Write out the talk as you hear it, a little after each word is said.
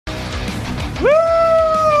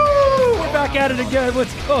back at it again.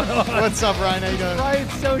 What's going on? What's up, Ryan? How you doing? Ryan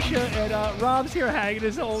Sosha and Rob's here hanging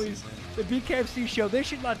as always. The BKFC show. They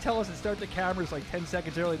should not tell us to start the cameras like 10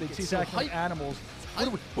 seconds early. They'd see us acting like animals. That's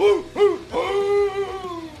what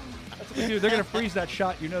they do. They're going to freeze that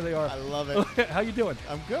shot. You know they are. I love it. How you doing?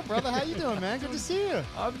 I'm good, brother. How you doing, man? Good to see you.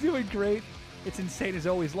 I'm doing great. It's insane as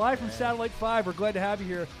always. Live from Satellite 5. We're glad to have you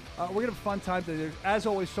here. We're going to have a fun time today. There's, as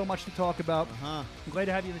always, so much to talk about. I'm glad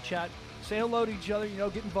to have you in the chat. Say hello to each other,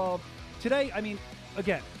 get involved. Today, I mean,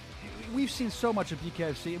 again, we've seen so much of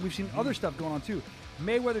BKFC, and we've seen other stuff going on, too.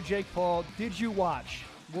 Mayweather, Jake Paul, did you watch?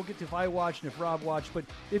 We'll get to if I watched and if Rob watched, but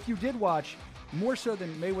if you did watch, more so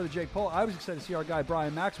than Mayweather, Jake Paul, I was excited to see our guy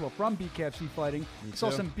Brian Maxwell from BKFC Fighting.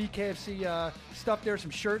 Saw some BKFC stuff there,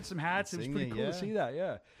 some shirts, some hats. It was pretty cool to see that,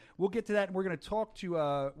 yeah. We'll get to that, and we're going to talk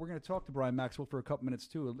to Brian Maxwell for a couple minutes,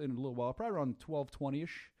 too, in a little while, probably around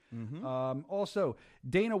 12:20-ish. Also,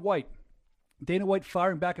 Dana White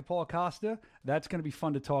firing back at Paul Acosta. That's going to be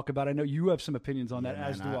fun to talk about. I know you have some opinions on that, man,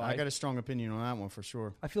 as do I. I got a strong opinion on that one for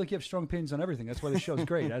sure. I feel like you have strong opinions on everything. That's why the show's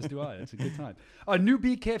great, as do I. It's a good time. New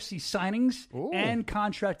BKFC signings and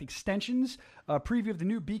contract extensions. Preview of the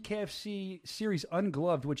new BKFC series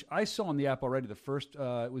Ungloved, which I saw on the app already. The first,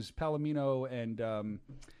 it was Palomino and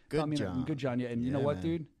Good John. Yeah, and you know what, man,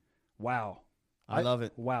 dude? Wow. I love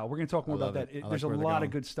it. Wow. We're going to talk more about that. There's a lot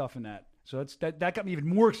of good stuff in that. So that got me even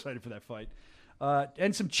more excited for that fight.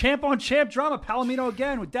 And some champ-on-champ drama. Palomino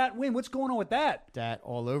again with that win. What's going on with that? That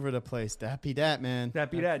all over the place. That be that, man.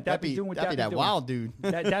 That be doing what that be that wild dude.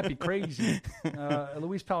 That be crazy.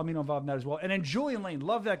 Luis Palomino involved in that as well. And then Julian Lane.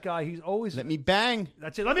 Love that guy. He's always... Let me bang.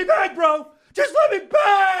 That's it. Let me bang, bro. Just let me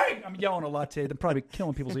bang. I'm yelling a lot today. They're probably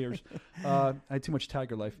killing people's ears. I had too much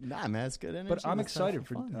Tiger life. Nah, man. It's good energy. But I'm excited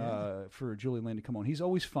for Julian Lane to come on. He's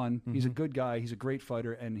always fun. He's a good guy. He's a great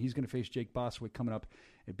fighter. And he's going to face Jake Boswick coming up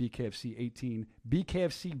at BKFC 18.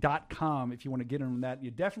 BKFC.com if you want to get in on that.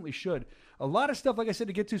 You definitely should. A lot of stuff, like I said,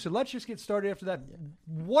 to get to. So let's just get started after that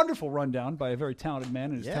wonderful rundown by a very talented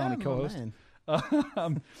man and his talented co-host.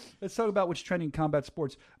 Let's talk about what's trending in combat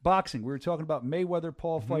sports. Boxing. We were talking about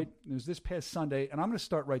Mayweather-Paul fight. It was this past Sunday, and I'm going to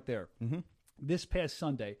start right there. This past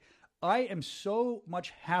Sunday. I am so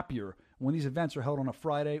much happier when these events are held on a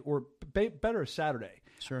Friday or better a Saturday.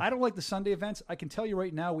 Sure. I don't like the Sunday events. I can tell you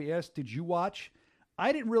right now, we asked, did you watch?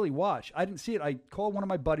 I didn't really watch. I didn't see it. I called one of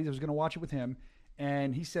my buddies. I was going to watch it with him,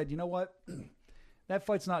 and he said, you know what? That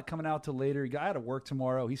fight's not coming out till later. I had to work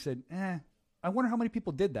tomorrow. He said, I wonder how many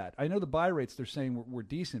people did that. I know the buy rates they're saying were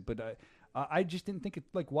decent, but I just didn't think it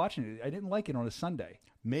like watching it. I didn't like it on a Sunday.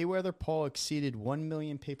 Mayweather Paul exceeded 1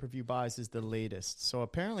 million pay-per-view buys is the latest. So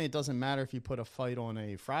apparently it doesn't matter if you put a fight on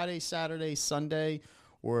a Friday, Saturday, Sunday,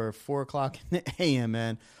 or 4 o'clock in the a.m.,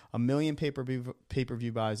 man. 1 million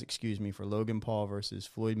pay-per-view buys, for Logan Paul versus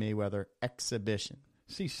Floyd Mayweather exhibition.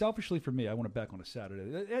 See, selfishly for me, I want it back on a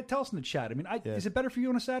Saturday. Tell us in the chat. I mean, is it better for you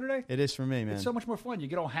on a Saturday? It is for me, man. It's so much more fun. You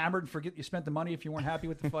get all hammered and forget you spent the money if you weren't happy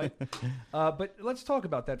with the fight. But let's talk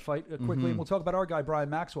about that fight quickly, and we'll talk about our guy, Brian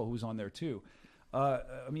Maxwell, who's on there too. I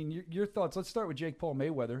mean, your thoughts. Let's start with Jake Paul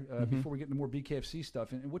Mayweather before we get into more BKFC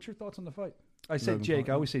stuff. And what's your thoughts on the fight? I said Logan Jake.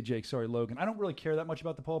 Paul. I always say Jake. Sorry, Logan. I don't really care that much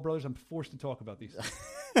about the Paul brothers. I'm forced to talk about these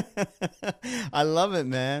things. I love it,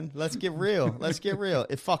 man. Let's get real.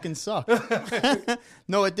 It fucking sucked.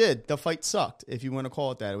 No, it did. The fight sucked, if you want to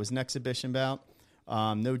call it that. It was an exhibition bout.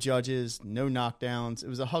 No judges, no knockdowns. It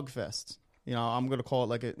was a hug fest. I'm going to call it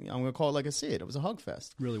like I see it. It was a hug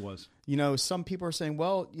fest. Really was. Some people are saying,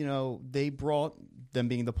 well, they brought, them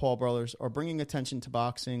being the Paul brothers, are bringing attention to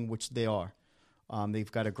boxing, which they are.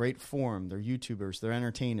 They've got a great forum. They're YouTubers. They're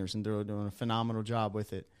entertainers, and they're doing a phenomenal job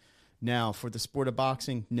with it. Now, for the sport of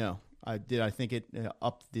boxing, no. I think it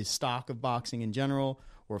upped the stock of boxing in general,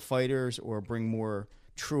 or fighters, or bring more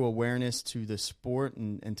true awareness to the sport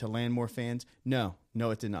and to land more fans? No,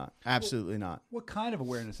 it did not. Absolutely not. What kind of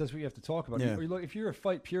awareness? That's what you have to talk about. Yeah. If you're a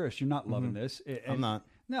fight purist, you're not loving this. I'm not.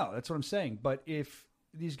 No, that's what I'm saying. But if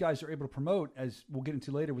these guys are able to promote, as we'll get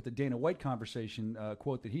into later with the Dana White conversation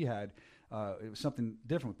quote that he had, it was something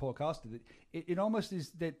different with Paul Costa. It almost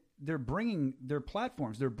is that they're bringing their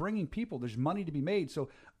platforms. They're bringing people. There's money to be made. So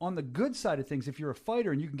on the good side of things, if you're a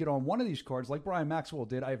fighter and you can get on one of these cards, like Brian Maxwell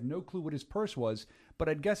did, I have no clue what his purse was, but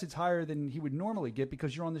I'd guess it's higher than he would normally get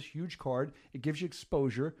because you're on this huge card. It gives you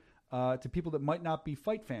exposure to people that might not be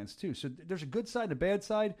fight fans too. So there's a good side and a bad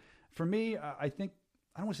side. For me, I think,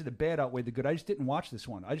 I don't want to say the bad outweighed the good. I just didn't watch this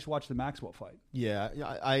one. I just watched the Maxwell fight. Yeah,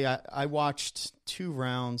 I watched 2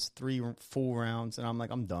 rounds, 3 full rounds, and I'm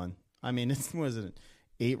like, I'm done. I mean, it was an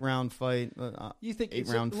 8-round fight. You think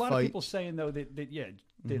 8-round a lot fight. of people saying though that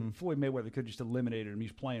that Floyd Mayweather could have just eliminated him.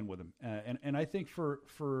 He's playing with him. And I think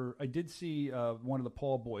I did see one of the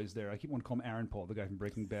Paul boys there. I keep wanting to call him Aaron Paul, the guy from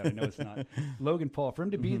Breaking Bad. I know it's not. Logan Paul. For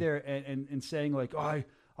him to be there and saying like, oh,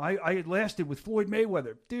 I lasted with Floyd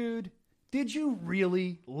Mayweather. Dude, did you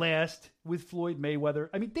really last with Floyd Mayweather?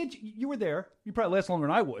 I mean, you were there. You probably last longer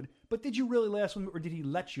than I would. But did you really last with him, or did he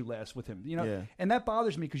let you last with him? You know, Yeah. And that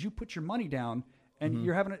bothers me because you put your money down and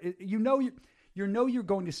you're having you're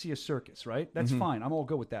going to see a circus, right? That's fine. I'm all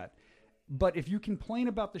good with that. But if you complain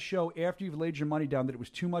about the show after you've laid your money down that it was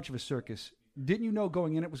too much of a circus, didn't you know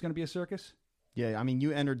going in it was going to be a circus? Yeah, I mean,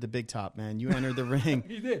 you entered the big top, man. You entered the ring.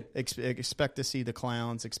 You did. Expect to see the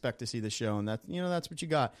clowns. Expect to see the show, and that's what you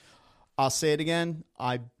got. I'll say it again.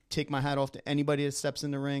 I take my hat off to anybody that steps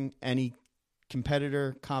in the ring, any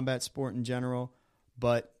competitor, combat sport in general.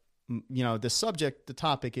 But the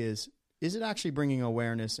topic is it actually bringing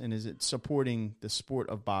awareness, and is it supporting the sport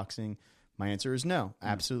of boxing? My answer is no,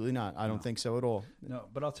 absolutely not. I don't think so at all. No,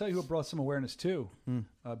 but I'll tell you who brought some awareness too.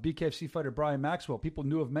 BKFC fighter Brian Maxwell. People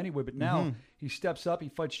knew of him anyway, but now he steps up. He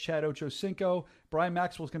fights Chad Ochocinco. Brian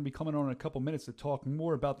Maxwell's going to be coming on in a couple minutes to talk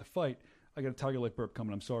more about the fight. I got a Tiger Lake burp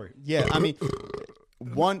coming. I'm sorry. Yeah, I mean,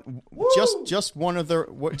 just one of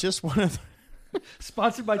the.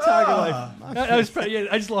 Sponsored by Tiger Life.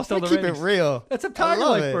 I just lost all the ratings. Keep it real. That's a Tiger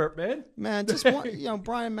Life burp, man. Man, just one,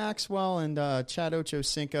 Brian Maxwell and Chad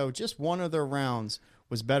Ochocinco, just one of their rounds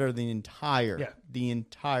was better than the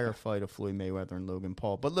entire fight of Floyd Mayweather and Logan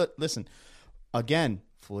Paul. But listen, again,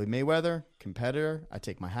 Floyd Mayweather, competitor, I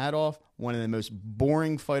take my hat off. One of the most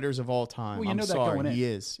boring fighters of all time. Well, I'm sorry, he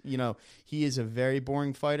is. He is a very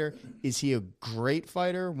boring fighter. Is he a great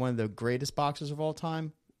fighter? One of the greatest boxers of all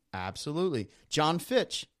time? Absolutely. John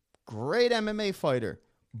Fitch, great MMA fighter.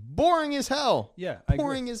 Boring as hell. Yeah,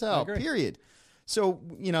 boring as hell, period. So,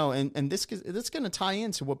 and this is going to tie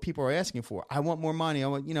into what people are asking for. I want more money.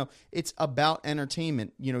 It's about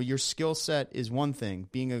entertainment. Your skill set is one thing,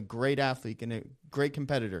 being a great athlete and a great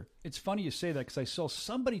competitor. It's funny you say that because I saw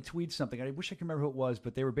somebody tweet something. I wish I could remember who it was,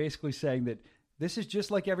 but they were basically saying that this is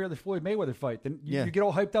just like every other Floyd Mayweather fight. Then you get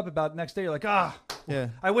all hyped up about it the next day. You're like,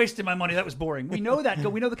 I wasted my money. That was boring. We know that.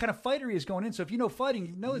 We know the kind of fighter he is going in. So if you know fighting,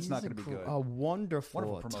 you know it's not going to be good. A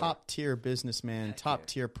wonderful top-tier businessman,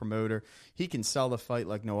 top-tier promoter. He can sell the fight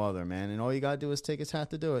like no other, man. And all you got to do is take his hat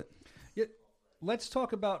to do it. Yeah. Let's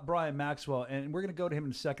talk about Brian Maxwell, and we're going to go to him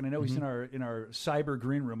in a second. I know he's in our cyber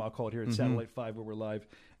green room, I'll call it here at Satellite 5 where we're live.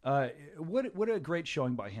 What a great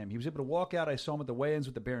showing by him. He was able to walk out. I saw him at the weigh-ins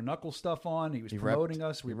with the bare knuckle stuff on. He was promoting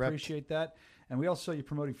us. We appreciate that. And we also saw you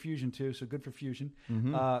promoting Fusion too, so good for Fusion.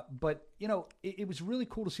 But, it was really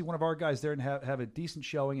cool to see one of our guys there and have a decent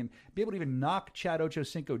showing and be able to even knock Chad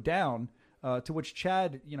Ochocinco down, to which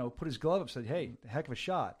Chad, put his glove up and said, hey, heck of a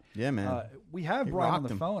shot. Yeah, man. We have Brian on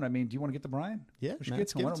the phone. I mean, do you want to get to Brian? Yeah, we should get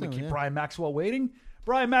to him. Why don't we keep Brian Maxwell waiting?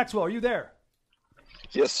 Brian Maxwell, are you there?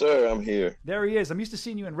 Yes, sir. I'm here. There he is. I'm used to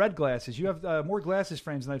seeing you in red glasses. You have more glasses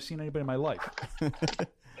frames than I've seen anybody in my life.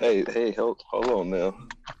 Hey, hold on now.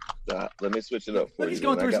 Let me switch it up for you. He's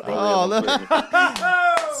going through styling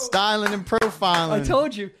and profiling. I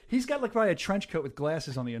told you. He's got like probably a trench coat with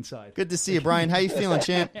glasses on the inside. Good to see you, Brian. How you feeling,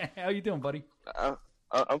 champ? How you doing, buddy?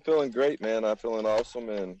 I'm feeling great, man. I'm feeling awesome,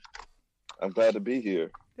 and I'm glad to be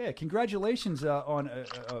here. Yeah, congratulations on a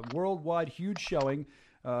worldwide huge showing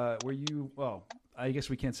where you, I guess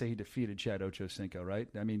we can't say he defeated Chad Ochocinco, right?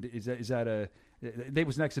 I mean, is that it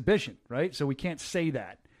was an exhibition, right? So we can't say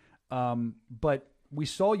that. But we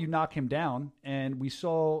saw you knock him down, and we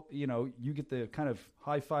saw, you get the kind of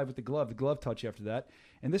high five with the glove touch after that.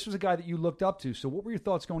 And this was a guy that you looked up to. So what were your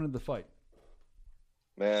thoughts going into the fight?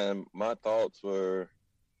 Man, my thoughts were,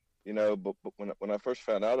 but when I first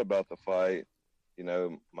found out about the fight,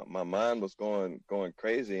 my mind was going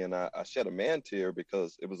crazy, and I shed a man tear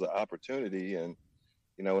because it was an opportunity. And,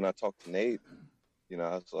 when I talked to Nate, I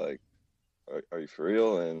was like, are you for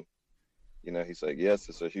real? And, he's like, yes,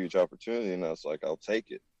 it's a huge opportunity. And I was like, I'll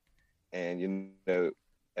take it. And,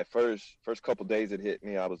 at first couple days it hit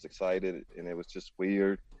me, I was excited, and it was just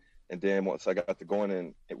weird. And then once I got to going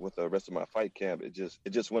in with the rest of my fight camp, it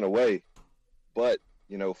just went away. But,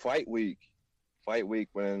 fight week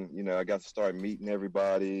when, I got to start meeting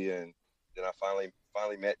everybody, and then I finally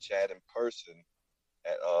met Chad in person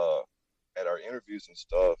at our interviews and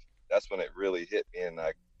stuff. That's when it really hit me, and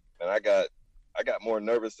I got more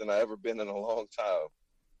nervous than I ever been in a long time,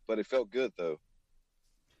 but it felt good though.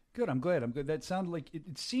 Good. I'm glad. That sounded like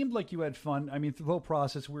it seemed like you had fun. I mean, through the whole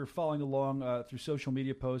process, we were following along through social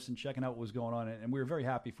media posts and checking out what was going on, and we were very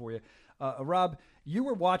happy for you. Rob, you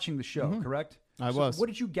were watching the show, correct? I was. What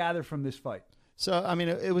did you gather from this fight? So, I mean,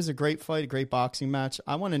 it was a great fight, a great boxing match.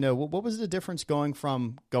 I want to know, what was the difference going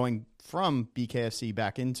from BKFC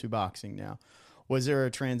back into boxing now? Was there a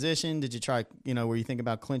transition? Did you try, were you thinking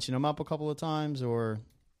about clinching them up a couple of times or?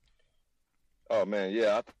 Oh, man,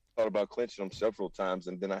 yeah, I thought about clinching them several times,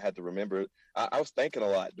 and then I had to remember it. I was thinking a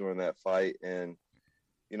lot during that fight, and,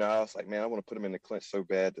 I was like, man, I want to put him in the clinch so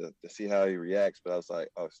bad to see how he reacts, but I was like,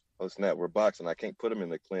 oh snap, we're boxing. I can't put him in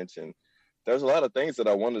the clinch, and there's a lot of things that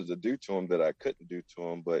I wanted to do to him that I couldn't do to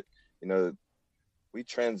him, but, we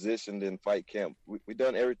transitioned in fight camp. We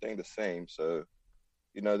done everything the same, so,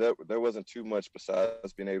 there wasn't too much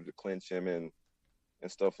besides being able to clinch him and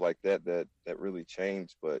stuff like that really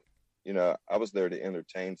changed, but, I was there to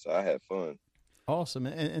entertain, so I had fun. Awesome.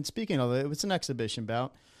 And speaking of it, it was an exhibition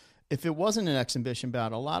bout. If it wasn't an exhibition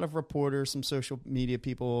bout, a lot of reporters, some social media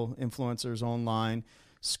people, influencers online,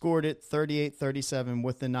 scored it 38-37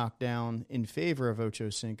 with the knockdown in favor of Ocho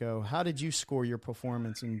Cinco. How did you score your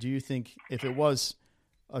performance? And do you think if it was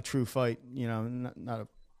a true fight, not an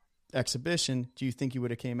exhibition, do you think you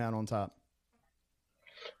would have came out on top?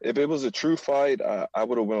 If it was a true fight, I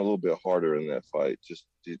would have went a little bit harder in that fight, just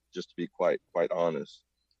to be quite honest.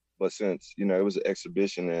 But since, it was an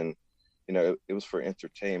exhibition and, it was for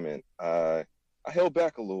entertainment, I held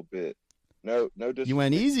back a little bit. No disrespect. You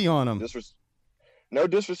went easy on him. No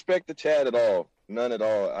disrespect to Chad at all. None at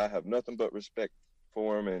all. I have nothing but respect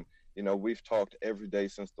for him. And, we've talked every day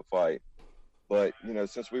since the fight. But,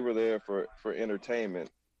 since we were there for entertainment,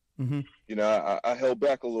 mm-hmm. I held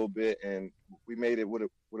back a little bit and we made it what it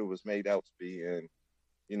was made out to be. And,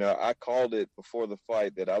 I called it before the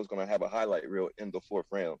fight that I was going to have a highlight reel in the 4th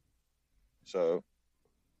round. So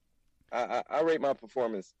I rate my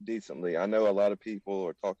performance decently. I know a lot of people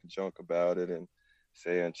are talking junk about it and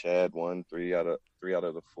saying Chad won 3 out of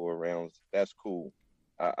the 4 rounds. That's cool.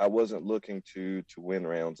 I wasn't looking to win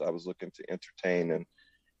rounds. I was looking to entertain and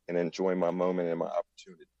enjoy my moment and my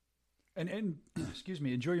opportunity. And excuse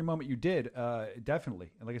me, enjoy your moment. You did,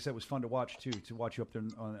 definitely. And like I said, it was fun to watch too, to watch you up there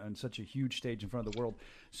on such a huge stage in front of the world.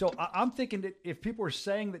 So I'm thinking that if people are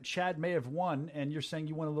saying that Chad may have won and you're saying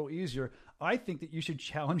you won a little easier, I think that you should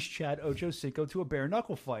challenge Chad Ocho Cinco to a bare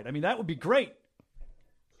knuckle fight. I mean, that would be great.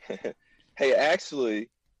 Hey, actually,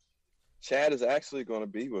 Chad is actually going to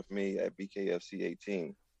be with me at BKFC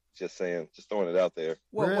 18. Just saying, just throwing it out there.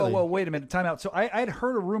 Whoa, wait a minute. Time out. So I had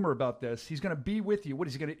heard a rumor about this. He's going to be with you. What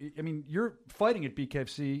is he going to, I mean, you're fighting at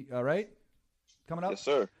BKFC, right? Coming up? Yes,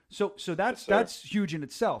 sir. So that's huge in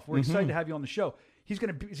itself. We're excited to have you on the show. He's going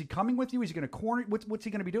to be, is he coming with you? Is he going to corner? What's he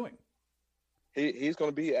going to be doing? He's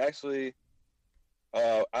going to be actually,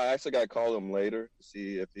 I actually got to call him later to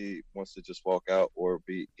see if he wants to just walk out or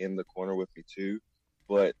be in the corner with me too.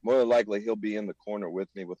 But more than likely, he'll be in the corner with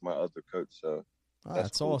me with my other coach. So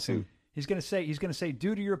that's cool awesome. Too. He's going to say,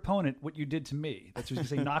 do to your opponent what you did to me. That's what he's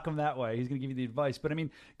going to say. Knock him that way. He's going to give you the advice. But I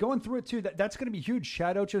mean, going through it too, that's going to be huge.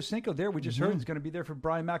 Chad Ocho Cinco there. We just heard he's going to be there for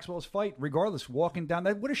Brian Maxwell's fight, regardless. Walking down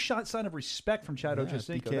that, what a sign of respect from Chad Ocho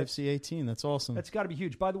Cinco. BKFC 18. That's awesome. That's got to be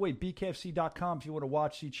huge. By the way, BKFC.com. If you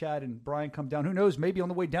want to see Chad and Brian come down, who knows? Maybe on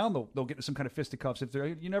the way down they'll get into some kind of fisticuffs. If they're,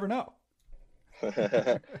 you never know.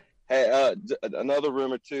 Hey, another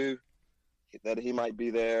rumor too that he might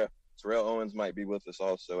be there. Terrell Owens might be with us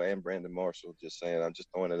also, and Brandon Marshall. Just saying, I'm just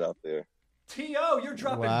throwing it out there. T.O., you're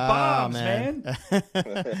dropping bombs, man.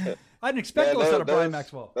 I didn't expect those out of Brian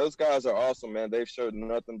Maxwell. Those guys are awesome, man. They've showed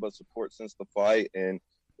nothing but support since the fight, and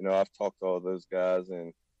I've talked to all those guys,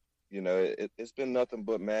 and it's been nothing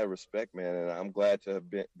but mad respect, man. And I'm glad to have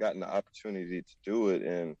gotten the opportunity to do it.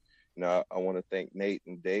 And I want to thank Nate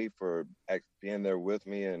and Dave for being there with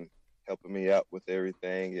me and helping me out with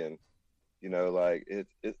everything. And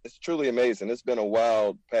it's truly amazing. It's been a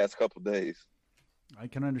wild past couple of days. I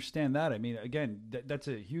can understand that. I mean, again, that's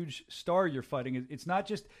a huge star you're fighting. It's not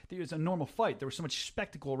just that it's a normal fight. There was so much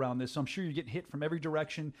spectacle around this, so I'm sure you're getting hit from every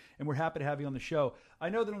direction, and we're happy to have you on the show. I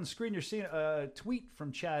know that on the screen you're seeing a tweet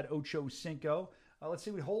from Chad Ocho Cinco. Let's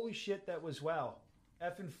see. Holy shit, that was wow.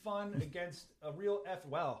 Effing fun against a real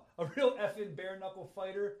effing bare knuckle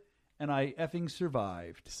fighter. And I effing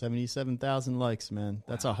survived. 77,000 likes, man.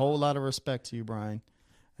 That's a whole lot of respect to you, Brian.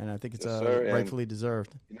 And I think it's rightfully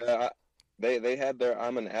deserved. They had their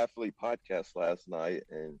I'm an Athlete podcast last night,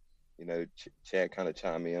 and, Chad kind of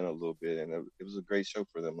chimed me in a little bit, and it was a great show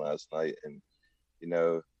for them last night. And,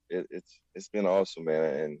 it's been awesome, man.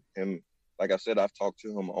 And him, like I said, I've talked to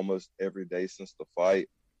him almost every day since the fight,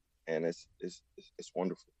 and it's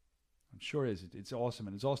wonderful. It sure is. It's awesome,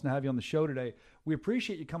 and it's awesome to have you on the show today. We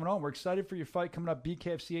appreciate you coming on. We're excited for your fight coming up,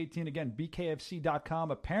 BKFC 18. Again,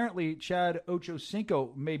 BKFC.com. Apparently, Chad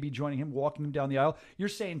Ochocinco may be joining him, walking him down the aisle. You're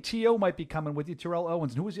saying T.O. might be coming with you, Terrell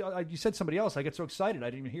Owens. And who was you said somebody else. I get so excited. I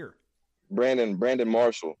didn't even hear. Brandon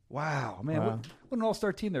Marshall. Wow, man. What an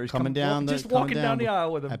all-star team there. He's walking down the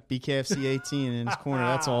aisle with him. At BKFC 18 in his corner.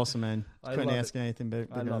 That's awesome, man. Couldn't ask anything bigger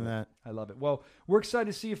than that. I love it. Well, we're excited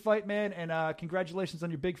to see you fight, man, and congratulations on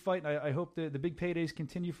your big fight. And I hope the big paydays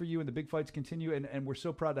continue for you and the big fights continue, and we're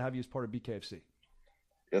so proud to have you as part of BKFC.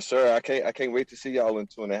 Yes, sir. I can't wait to see y'all in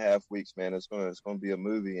 2.5 weeks, man. It's gonna be a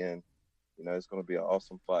movie, and it's gonna be an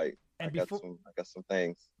awesome fight. And I got some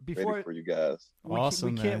things ready for you guys.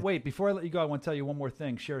 We can't wait. Before I let you go, I want to tell you one more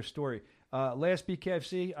thing, share a story. Last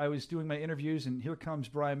BKFC, I was doing my interviews, and here comes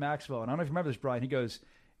Brian Maxwell. And I don't know if you remember this, Brian. He goes,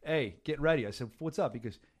 "Hey, get ready." I said, "What's up?" He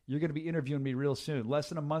goes, "You're going to be interviewing me real soon." Less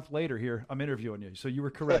than a month later here, I'm interviewing you. So you were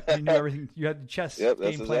correct. You knew everything. You had the chess game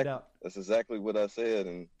played out. That's exactly what I said.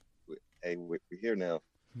 And, we're here now.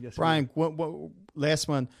 Yes, Brian, what last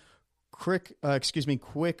one. Quick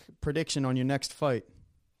prediction on your next fight.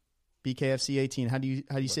 BKFC 18. How do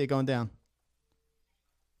you see it going down?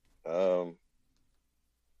 Man,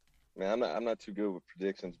 I'm not too good with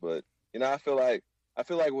predictions, but I feel like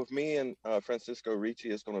with me and Francisco Ricci,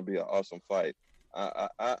 it's going to be an awesome fight.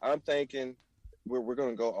 I'm thinking we're going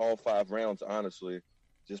to go all 5 rounds, honestly,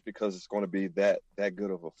 just because it's going to be that good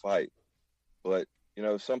of a fight. But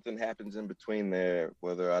if something happens in between there,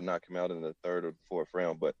 whether I knock him out in the 3rd or 4th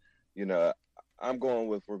round, but I'm going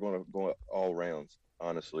with we're going to go all rounds,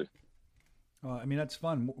 honestly. That's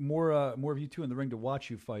fun. More of you two in the ring to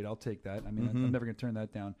watch you fight. I'll take that. I'm never going to turn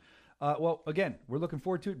that down. Well, again, we're looking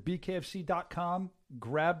forward to it. BKFC.com.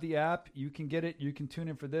 Grab the app. You can get it. You can tune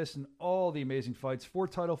in for this and all the amazing fights. 4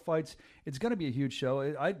 title fights. It's going to be a huge show.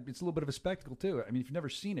 It's a little bit of a spectacle, too. If you've never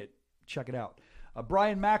seen it, check it out.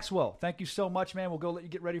 Brian Maxwell, thank you so much, man. We'll go let you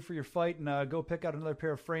get ready for your fight and go pick out another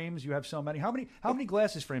pair of frames. You have so many. How many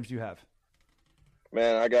glasses frames do you have?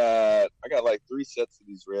 Man, I got like 3 sets of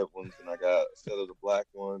these red ones, and I got a set of the black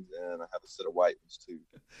ones, and I have a set of white ones too,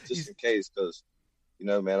 just in case. Because,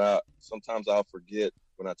 man, sometimes I'll forget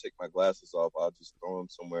when I take my glasses off. I'll just throw them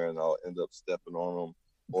somewhere, and I'll end up stepping on them,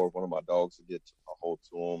 or one of my dogs will get a hold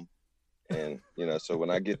to them, and so when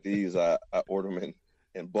I get these, I order them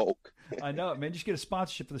in bulk. I know, man. Just get a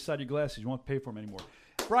sponsorship for the side of your glasses. You won't pay for them anymore.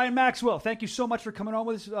 Brian Maxwell, thank you so much for coming on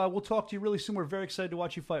with us. We'll talk to you really soon. We're very excited to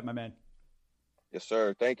watch you fight, my man. Yes,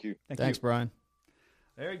 sir. Thank you. Thanks, Brian.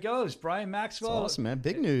 There he goes, Brian Maxwell. That's awesome, man.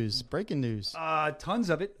 Big news, breaking news. Tons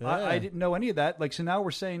of it. Yeah. I didn't know any of that. So now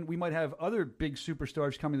we're saying we might have other big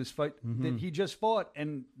superstars coming to this fight that he just fought,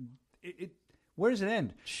 and where does it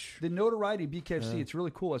end? The notoriety of BKFC, it's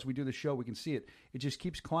really cool. As we do the show, we can see it. It just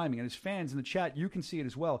keeps climbing. And as fans in the chat, you can see it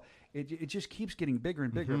as well. It just keeps getting bigger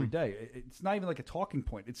and bigger every day. It's not even like a talking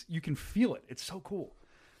point. You can feel it. It's so cool.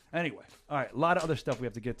 Anyway, all right, a lot of other stuff we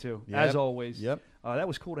have to get to, as always. Yep. That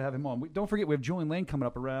was cool to have him on. Don't forget, we have Julian Lane coming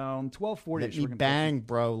up around 12:40. Let me bang,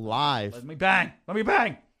 bro, live. Let me bang.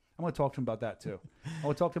 I'm going to talk to him about that, too. I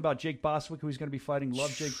want to talk to him about Jake Boswick, who he's going to be fighting.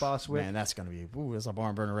 Love Jake Boswick. Man, that's going to be that's a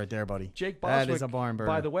barn burner right there, buddy. Jake Boswick, that is a barn burner.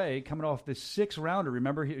 By the way, coming off the 6-rounder,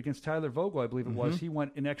 remember, against Tyler Vogel, I believe it was, he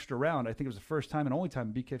went an extra round. I think it was the first time and only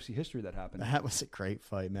time in BKFC history that happened. That was a great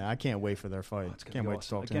fight, man. I can't wait for their fight. Can't wait to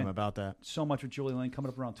talk to him about that. So much with Julian Lane coming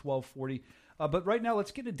up around 12:40. But right now,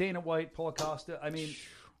 let's get to Dana White, Paul Acosta.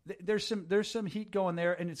 There's some heat going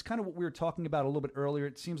there, and it's kind of what we were talking about a little bit earlier.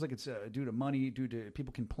 It seems like it's due to money, due to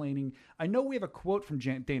people complaining. I know we have a quote from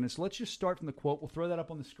Dana, so let's just start from the quote. We'll throw that up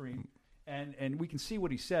on the screen, and we can see what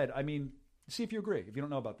he said. See if you agree, if you don't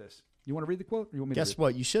know about this. You want to read the quote? Or you want me Guess to read?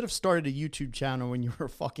 What? You should have started a YouTube channel when you were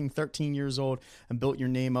fucking 13 years old and built your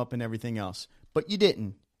name up and everything else. But you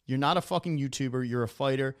didn't. You're not a fucking YouTuber. You're a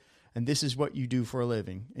fighter. And this is what you do for a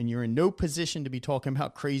living. And you're in no position to be talking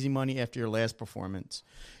about crazy money after your last performance.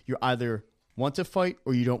 You either want to fight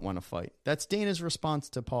or you don't want to fight. That's Dana's response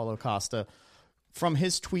to Paulo Costa. From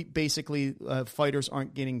his tweet, basically, fighters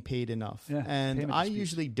aren't getting paid enough. Yeah, and I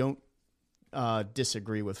usually don't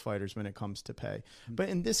disagree with fighters when it comes to pay. But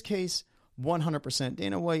in this case, 100%,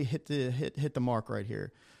 Dana White hit the mark right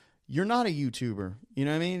here. You're not a YouTuber. You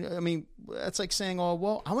know what I mean? That's like saying, oh,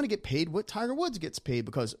 well, I want to get paid what Tiger Woods gets paid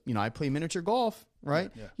because, I play miniature golf, right?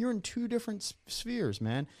 Yeah. You're in 2 different spheres,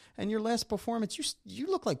 man. And your last performance, you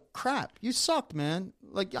look like crap. You sucked, man.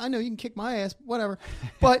 Like, I know you can kick my ass, whatever.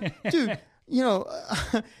 But, dude,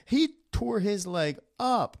 he tore his leg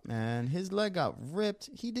up, man. His leg got ripped.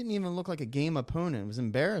 He didn't even look like a game opponent. It was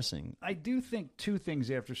embarrassing. I do think 2 things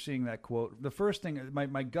after seeing that quote. The first thing,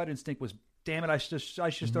 my gut instinct was damn it, I should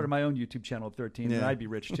have started my own YouTube channel at 13, and I'd be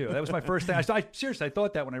rich too. That was my first thing. Seriously, I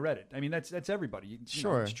thought that when I read it. I mean, that's everybody. You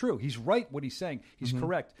know, it's true. He's right what he's saying. He's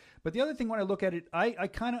correct. But the other thing, when I look at it, I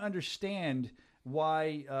kind of understand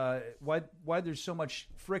why there's so much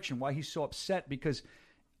friction, why he's so upset, because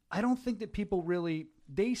I don't think that people really,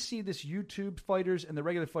 they see this YouTube fighters and the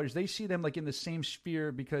regular fighters, they see them like in the same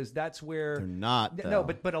sphere, because that's where they're not. No,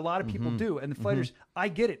 but a lot of people do. And the fighters, I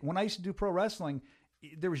get it. When I used to do pro wrestling,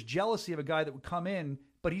 there was jealousy of a guy that would come in,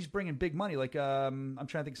 but he's bringing big money. Like I'm trying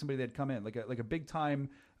to think of somebody that had come in, like a big time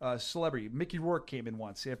celebrity. Mickey Rourke came in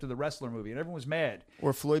once after the Wrestler movie, and everyone was mad.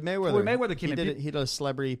 Or Floyd Mayweather. Floyd Mayweather came in. He did a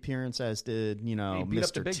celebrity appearance, as did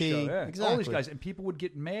Mr. T. Show, yeah. Exactly. All these guys, and people would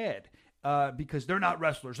get mad because they're not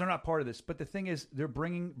wrestlers, they're not part of this. But the thing is, they're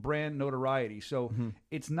bringing brand notoriety. So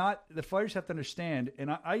it's not, the fighters have to understand,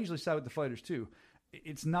 and I usually side with the fighters too.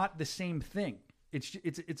 It's not the same thing.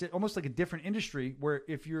 It's almost like a different industry, where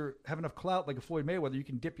if you have enough clout like a Floyd Mayweather, you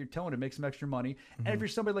can dip your toe in and make some extra money. And if you're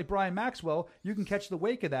somebody like Brian Maxwell, you can catch the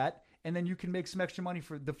wake of that, and then you can make some extra money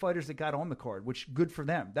for the fighters that got on the card, which good for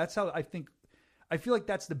them. That's how I feel like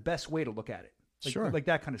that's the best way to look at it. Like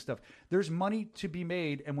that kind of stuff. There's money to be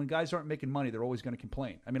made, and when guys aren't making money, they're always going to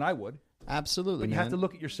complain. I mean, I would. Absolutely, but you have to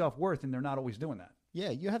look at your self-worth, and they're not always doing that. Yeah,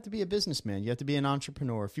 you have to be a businessman. You have to be an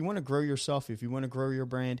entrepreneur. If you want to grow yourself, if you want to grow your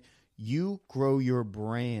brand, you grow your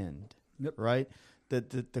brand, right?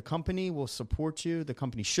 The company will support you. The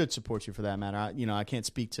company should support you, for that matter. I can't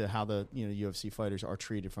speak to how the UFC fighters are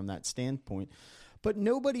treated from that standpoint, but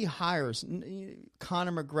nobody hires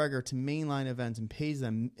Conor McGregor to mainline events and pays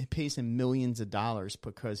him millions of dollars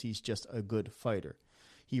because he's just a good fighter.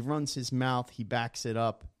 He runs his mouth, he backs it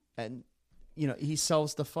up, and he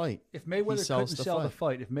sells the fight. If Mayweather couldn't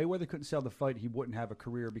sell the fight, he wouldn't have a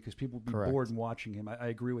career, because people would be bored in watching him. I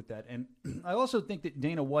agree with that. And I also think that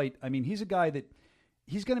Dana White, I mean, he's a guy that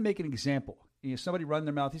he's going to make an example. Somebody run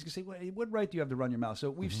their mouth, he's going to say, well, what right do you have to run your mouth?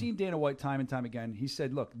 So we've seen Dana White time and time again. He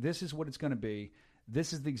said, look, this is what it's going to be.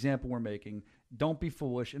 This is the example we're making. Don't be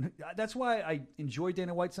foolish. And that's why I enjoy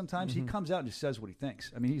Dana White sometimes. He comes out and just says what he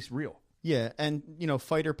thinks. I mean, he's real. Yeah, and,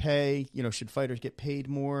 fighter pay, should fighters get paid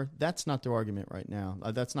more? That's not the argument right now.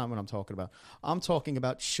 That's not what I'm talking about. I'm talking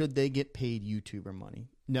about, should they get paid YouTuber money?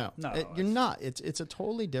 No, you're not. It's a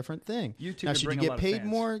totally different thing. Now, should you get paid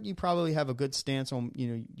more? You probably have a good stance on,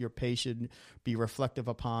 your pay should be reflective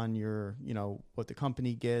upon your, what the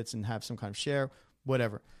company gets, and have some kind of share,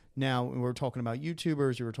 whatever. Now, when we're talking about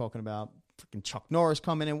YouTubers, you were talking about freaking Chuck Norris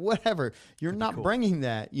coming in, whatever. You're not bringing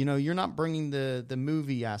that. You're not bringing the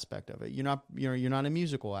movie aspect of it. You're not a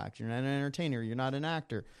musical actor. You're not an entertainer. You're not an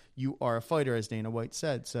actor. You are a fighter, as Dana White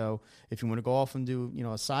said. So if you want to go off and do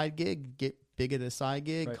a side gig, get big at a side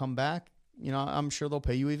gig, come back. I'm sure they'll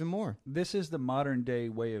pay you even more. This is the modern day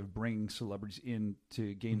way of bringing celebrities in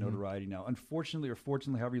to gain notoriety now. Unfortunately or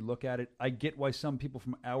fortunately, however you look at it, I get why some people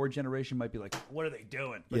from our generation might be like, what are they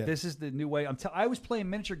doing? But this is the new way. I was playing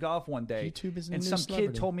miniature golf one day, YouTube is a and new some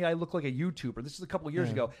celebrity. kid told me I look like a YouTuber. This is a couple of years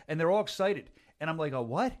ago, and they're all excited. And I'm like, oh,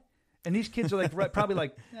 what? And these kids are like probably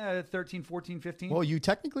like 13, 14, 15. Well, you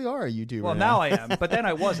technically are a YouTuber. Well, now I am. But then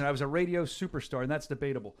I wasn't. I was a radio superstar, and that's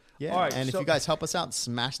debatable. Yeah. All right, and if you guys help us out,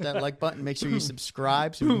 smash that like button. Make sure you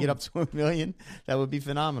subscribe so we can get up to 1 million. That would be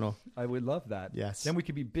phenomenal. I would love that. Yes. Then we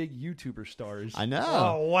could be big YouTuber stars. I know.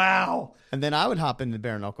 Oh, wow. And then I would hop in the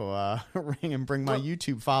bare knuckle ring and bring my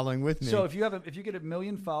YouTube following with me. So if you get 1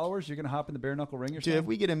 million followers, you're going to hop in the bare knuckle ring or something? Dude, if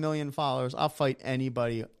we get 1 million followers, I'll fight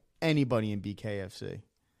anybody in BKFC.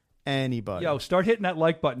 Anybody. Yo, start hitting that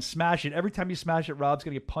like button. Smash it. Every time you smash it, Rob's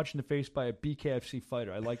going to get punched in the face by a BKFC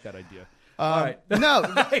fighter. I like that idea. All right. No.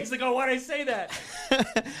 He's like, oh, why'd I say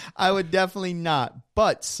that? I would definitely not.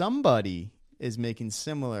 But somebody is making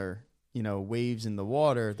similar, waves in the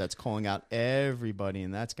water that's calling out everybody,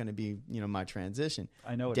 and that's going to be, my transition.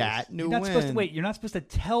 I know it Dat is. You're not supposed to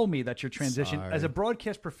tell me that's your transition. Sorry. As a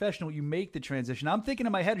broadcast professional, you make the transition. I'm thinking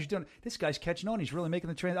in my head, this guy's catching on. He's really making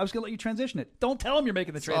the transition. I was going to let you transition it. Don't tell him you're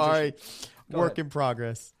making the transition. Sorry. Work in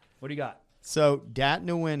progress. What do you got? So, Dat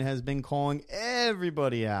Nguyen has been calling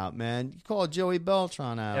everybody out, man. You call Joey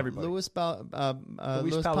Beltran out. Everybody. Luis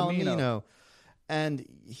Palomino. And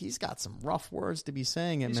he's got some rough words to be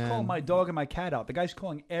saying He's calling my dog and my cat out. The guy's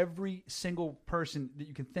calling every single person that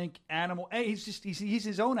you can think, animal. Hey, he's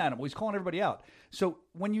his own animal. He's calling everybody out. So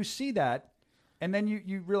when you see that, and then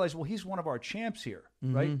you realize, well, he's one of our champs here,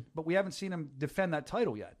 right? But we haven't seen him defend that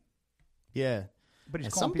title yet. Yeah. But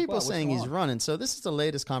he's some people saying he's running. So this is the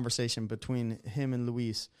latest conversation between him and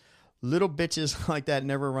Luis. Little bitches like that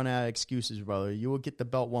never run out of excuses, brother. You will get the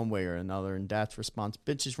belt one way or another. And Dat's response,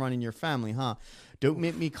 bitches running your family, huh? Don't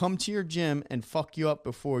make me come to your gym and fuck you up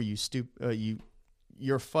before you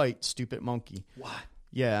your fight, stupid monkey. What?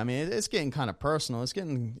 Yeah, I mean, it's getting kind of personal. It's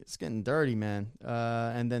getting dirty, man.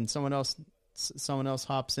 And then someone else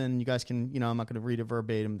hops in. You guys can, I'm not going to read it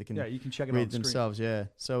verbatim. They can, you can check it read out it themselves. Yeah,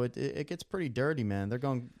 so it gets pretty dirty, man. They're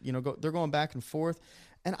going, they're going back and forth.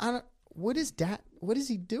 And what is that? What is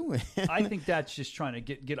he doing? I think that's just trying to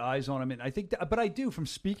get eyes on him, and I think, but I do from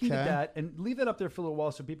speaking to Dat, and leave it up there for a little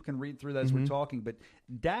while so people can read through that as we're talking. But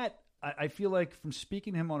Dat, I feel like from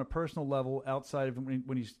speaking to him on a personal level, outside of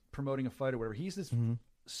when he's promoting a fight or whatever, he's this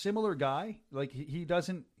similar guy. Like he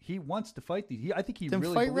wants to fight these. I think he then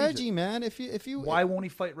really fight believes Reggie, it. man. If you why won't he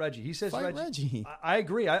fight Reggie? He says fight Reggie. I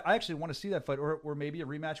agree. I actually want to see that fight, or maybe a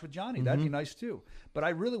rematch with Johnny. That'd be nice too. But I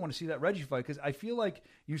really want to see that Reggie fight because I feel like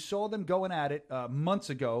you saw them going at it months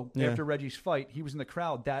ago after Reggie's fight. He was in the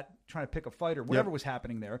crowd, that trying to pick a fighter, whatever was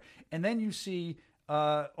happening there, and then you see.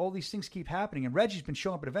 All these things keep happening, and Reggie's been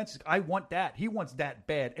showing up at events. I want that. He wants that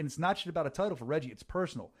bad, and it's not just about a title for Reggie. It's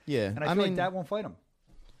personal. Yeah, and I feel like that won't fight him.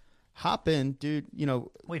 Hop in, dude.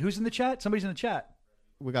 Wait, who's in the chat? Somebody's in the chat.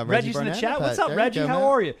 We got Reggie's Reggie in the chat. Barnett. What's up, There Reggie? you go, How man.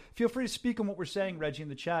 are you? Feel free to speak on what we're saying, Reggie, in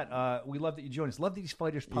the chat. We love that you join us. Love that these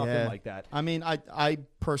fighters pop in like that. I mean, I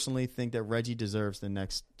personally think that Reggie deserves the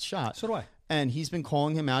next shot. So do I. And he's been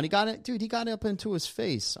calling him out. He got it, dude. He got up into his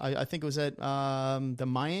face. I think it was at the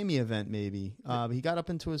Miami event, maybe. He got up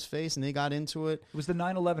into his face, and they got into it. It was the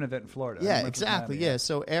 9/11 event in Florida. Yeah, exactly. Yeah.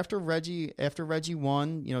 So after Reggie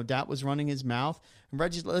won, Dat was running his mouth, and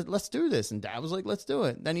Reggie's, let's do this, and Dat was like, let's do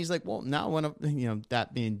it. Then he's like, well, now when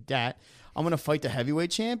Dat being Dat, I'm gonna fight the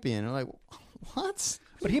heavyweight champion. I'm like, what?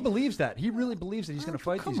 But he believes that. He really believes that he's going to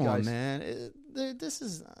fight these guys. Come on, man. This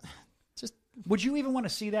is. Would you even want to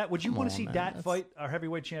see that? Would you want to see Dat fight our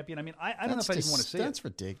heavyweight champion? I mean, I don't know if I even want to see it. That's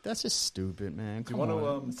ridiculous. That's just stupid, man. Do you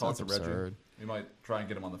want to talk to Reggie? We might try and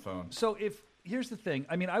get him on the phone. So here's the thing.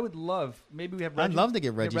 I mean, I would love, maybe we have Reggie. I'd love to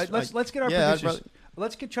get Reggie. Let's get our producers.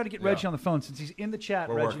 Let's try to get Reggie on the phone since he's in the chat.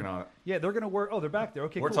 We're Reggie. working on it. Yeah, they're going to work. Oh, they're back there.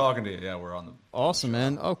 Okay, we're talking to you. Yeah, we're on the. Awesome,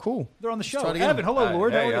 man. Oh, cool. They're on the show. Evan, hello,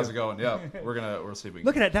 Lord. Hey, how's it going? Yeah, we'll see if we can.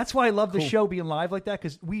 Look at that. That's why I love the show being live like that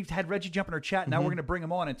because we've had Reggie jump in our chat. Now we're going to bring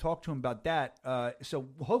him on and talk to him about that. So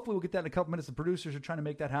hopefully we'll get that in a couple minutes. The producers are trying to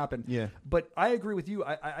make that happen. Yeah. But I agree with you.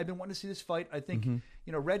 I've been wanting to see this fight. I think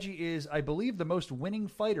Reggie is, I believe, the most winning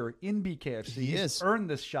fighter in BKFC. He's earned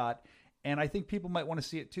this shot. And I think people might want to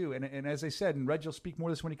see it too. And as I said, and Reggie will speak more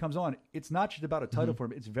of this when he comes on, it's not just about a title for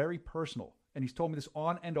him. It's very personal. And he's told me this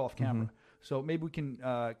on and off camera. So maybe we can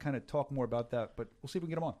kind of talk more about that. But we'll see if we can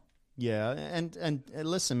get him on. Yeah, and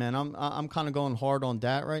listen, man, I'm kind of going hard on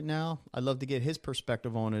Dat right now. I'd love to get his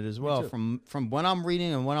perspective on it as well. From what I'm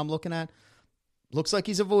reading and what I'm looking at, looks like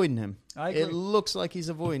he's avoiding him. I agree. It looks like he's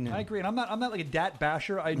avoiding him. I agree, and I'm not like a Dat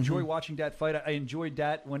basher. I enjoy watching Dat fight. I enjoy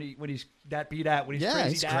Dat when he's Dat beat at when he's crazy.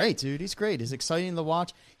 He's Dat. great, dude. He's great. It's exciting to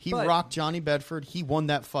watch. He rocked Johnny Bedford. He won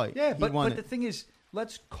that fight. Yeah, but the thing is,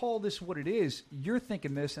 let's call this what it is. You're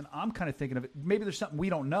thinking this, and I'm kind of thinking of it. Maybe there's something we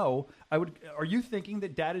don't know. Are you thinking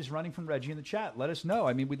that Dat is running from Reggie in the chat? Let us know.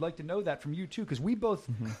 I mean, we'd like to know that from you too, because we both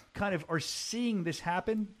kind of are seeing this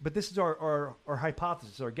happen. But this is our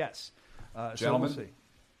hypothesis, our guess. Gentlemen, so we'll see.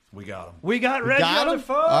 We got him. We got Reggie on the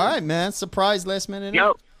phone. All right, man. Surprise last minute.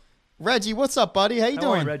 Yo. Reggie, what's up, buddy? How you How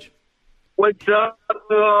doing? are you, Reg? What's up?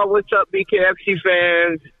 What's up, BKFC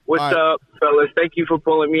fans? What's up, fellas? Thank you for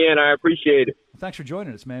pulling me in. I appreciate it. Thanks for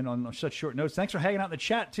joining us, man, on such short notice. Thanks for hanging out in the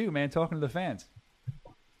chat, too, man, talking to the fans.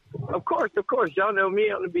 Of course. Y'all know me.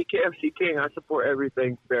 I'm the BKFC king. I support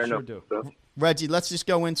everything. Fair enough. Do. So. Reggie, let's just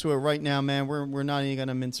go into it right now, man. We're not even going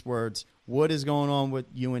to mince words. What is going on with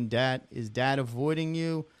you and Dat? Is Dat avoiding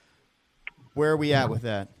you? Where are we at with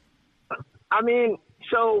that? I mean,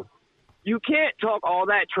 so you can't talk all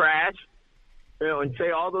that trash, and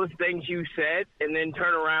say all those things you said, and then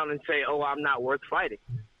turn around and say, "Oh, I'm not worth fighting."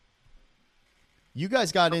 You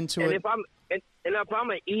guys got into and it. If I'm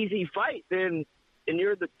an easy fight, then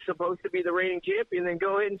you're supposed to be the reigning champion, then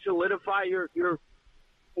go ahead and solidify your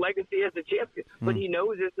legacy as a champion. But he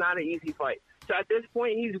knows it's not an easy fight. So at this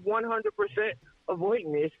point, he's 100%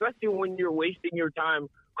 avoiding me, especially when you're wasting your time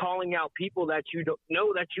calling out people that you don't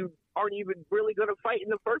know that you aren't even really going to fight in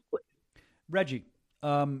the first place. Reggie,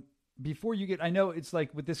 before you get, I know it's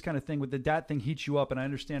like with this kind of thing, with the Dat thing heats you up, and I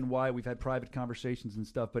understand why. We've had private conversations and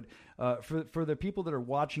stuff, but for the people that are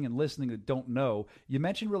watching and listening that don't know, you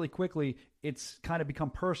mentioned really quickly it's kind of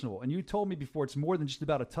become personal, and you told me before it's more than just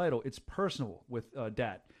about a title. It's personal with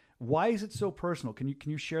Dat. Why is it so personal? Can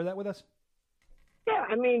you share that with us? Yeah,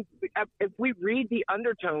 I mean, if we read the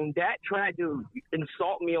undertone, Dat tried to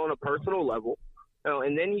insult me on a personal level,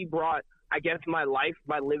 and then he brought, I guess, my life,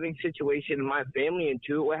 my living situation, and my family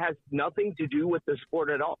into it. It has nothing to do with the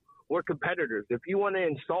sport at all. We're competitors. If you want to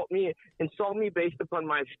insult me based upon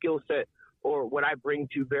my skill set or what I bring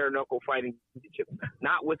to bare knuckle fighting championships,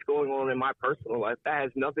 not what's going on in my personal life. That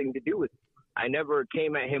has nothing to do with it. I never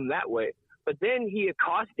came at him that way. But then he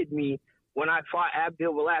accosted me when I fought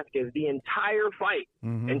Abdul Velasquez the entire fight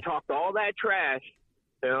and talked all that trash,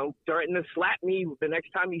 starting to slap me the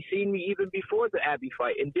next time he seen me, even before the Abby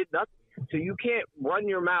fight, and did nothing. So you can't run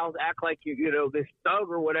your mouth, act like this thug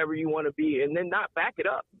or whatever you want to be, and then not back it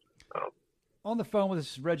up. On the phone with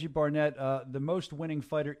us is Reggie Barnett, the most winning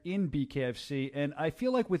fighter in BKFC. And I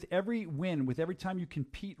feel like with every win, with every time you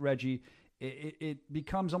compete, Reggie, it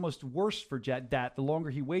becomes almost worse for Dat the longer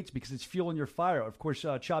he waits, because it's fueling your fire. Of course,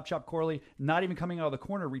 Chop Chop Corley not even coming out of the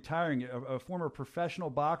corner, retiring, a former professional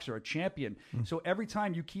boxer, a champion. So every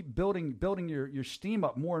time you keep building your steam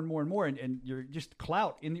up more and more and more, and you're just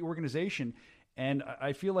clout in the organization. And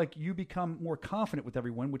I feel like you become more confident with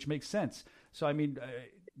every win, which makes sense. So, I mean,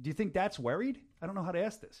 do you think that's worried? I don't know how to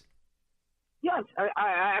ask this. Yes,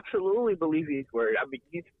 I absolutely believe he's worried. I mean,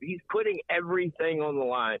 he's putting everything on the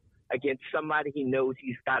line against somebody he knows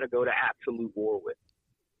he's got to go to absolute war with.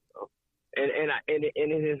 And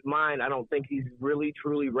in his mind, I don't think he's really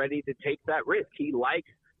truly ready to take that risk. He likes,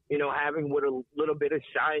 having what a little bit of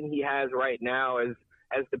shine he has right now as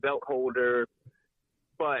the belt holder.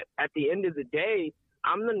 But at the end of the day,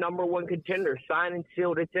 I'm the number one contender, signed and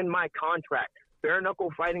sealed. It's in my contract. Bare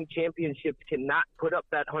knuckle fighting championships cannot put up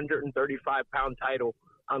that 135-pound title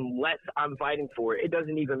unless I'm fighting for it. It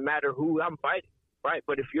doesn't even matter who I'm fighting, right?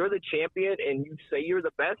 But if you're the champion and you say you're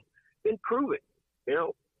the best, then prove it.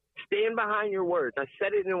 Stand behind your words. I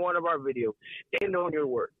said it in one of our videos. Stand on your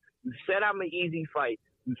word. You said I'm an easy fight.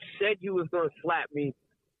 You said you was going to slap me,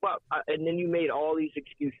 and then you made all these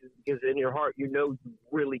excuses because in your heart you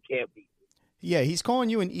really can't beat. Yeah, he's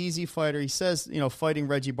calling you an easy fighter. He says, fighting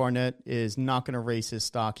Reggie Barnett is not going to raise his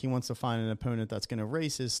stock. He wants to find an opponent that's going to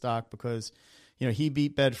raise his stock because, he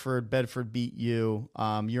beat Bedford. Bedford beat you.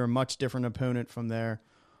 You're a much different opponent from there.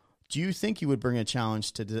 Do you think you would bring a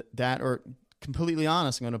challenge to that? Or, completely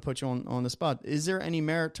honest, I'm going to put you on the spot. Is there any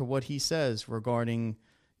merit to what he says regarding,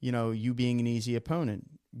 you being an easy opponent?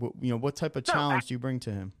 What type of challenge do you bring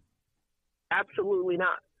to him? Absolutely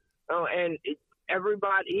not.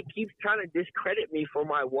 Everybody, he keeps trying to discredit me for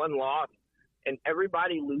my one loss, and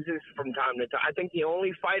everybody loses from time to time. I think the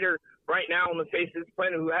only fighter right now on the face of this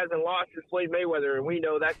planet who hasn't lost is Floyd Mayweather, and we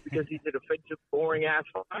know that's because he's a defensive, boring-ass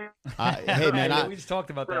fighter. Hey, man, we just talked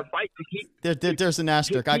about that. There's an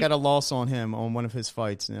asterisk. I got a loss on him on one of his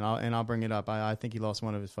fights, and I'll bring it up. I think he lost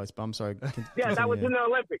one of his fights, but I'm sorry. Yeah, that was in the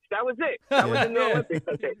Olympics. That was it. That was in the Olympics.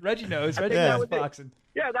 Okay. Reggie knows. Reggie knows boxing.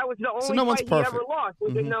 Yeah, that was the only fight he ever lost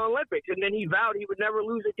was in the Olympics, and then he vowed he would never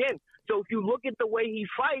lose again. So if you look at the way he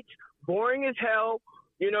fights, boring as hell,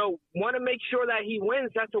 want to make sure that he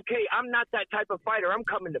wins, that's okay. I'm not that type of fighter. I'm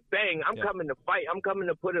coming to bang. I'm coming to fight. I'm coming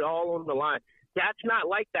to put it all on the line. That's not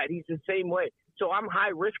like that. He's the same way. So I'm high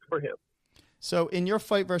risk for him. So in your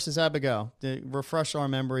fight versus Abigail, refresh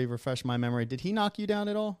my memory, did he knock you down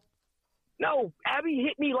at all? No, Abby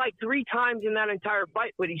hit me like 3 times in that entire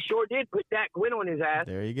fight, but he sure did put that Gwyn on his ass.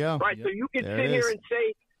 There you go. Right, so you can sit here and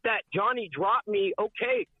say that Johnny dropped me.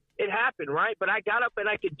 Okay, it happened, right? But I got up and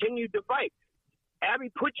I continued to fight.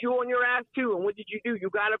 Abby put you on your ass too, and what did you do? You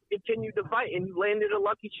got up, continued to fight, and you landed a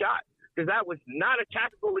lucky shot because that was not a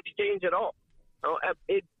tactical exchange at all.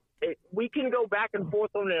 We can go back and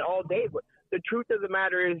forth on it all day, but the truth of the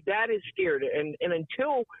matter is Dad is scared, and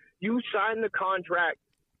until you sign the contract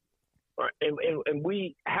and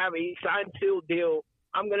we have a signed sealed deal,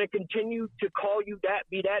 I'm going to continue to call you that,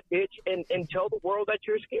 be that bitch, and tell the world that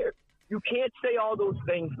you're scared. You can't say all those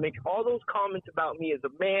things, make all those comments about me as a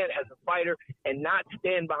man, as a fighter, and not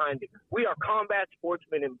stand behind it. We are combat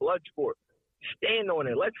sportsmen in blood sport. Stand on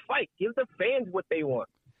it. Let's fight. Give the fans what they want.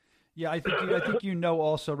 Yeah, I think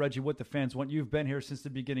also, Reggie, what the fans want. You've been here since the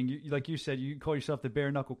beginning. Like you said, you call yourself the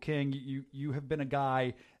bare knuckle king. You have been a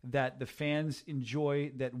guy that the fans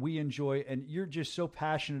enjoy, that we enjoy, and you're just so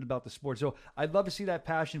passionate about the sport. So I'd love to see that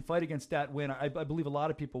passion fight against Dat win. I believe a lot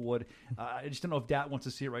of people would. I just don't know if Dat wants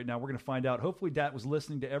to see it right now. We're going to find out. Hopefully Dat was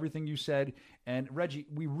listening to everything you said. And Reggie,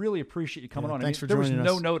 we really appreciate you coming on. Thanks for joining us. There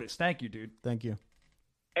was no notice. Thank you, dude. Thank you.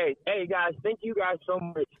 Hey, guys, thank you guys so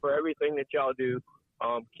much for everything that y'all do.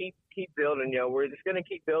 Keep building, We're just going to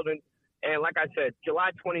keep building. And like I said,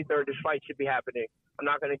 July 23rd, this fight should be happening. I'm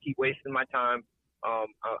not going to keep wasting my time.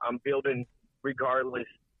 I'm building regardless.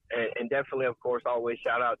 And definitely, of course, always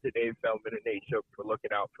shout out to Dave Feldman and Nate Shook for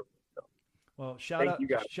looking out for me. So, well, shout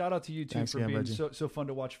out to you, too, for being so fun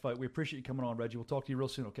to watch fight. We appreciate you coming on, Reggie. We'll talk to you real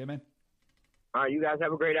soon, okay, man? All right, you guys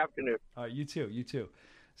have a great afternoon. All right, you too.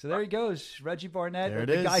 So there he goes, Reggie Barnett, There it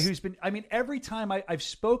the is. guy who's been, I mean, every time I've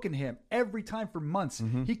spoken to him, every time for months,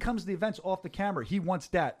 he comes to the events off the camera. He wants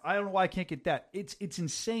that. I don't know why I can't get that. It's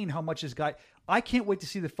insane how much this guy, I can't wait to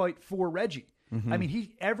see the fight for Reggie. I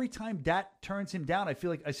mean, every time Dat turns him down, I feel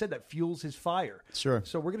like I said that fuels his fire. Sure.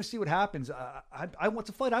 So we're going to see what happens. I want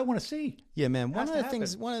to fight. I want to see. Yeah, man. One Has of to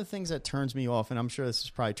the things that turns me off, and I'm sure this has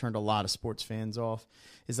probably turned a lot of sports fans off,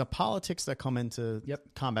 is the politics that come into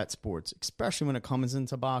combat sports, especially when it comes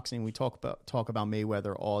into boxing. We talk about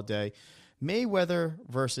Mayweather all day. Mayweather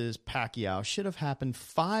versus Pacquiao should have happened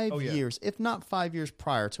 5 years, if not 5 years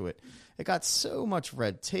prior to it. It got so much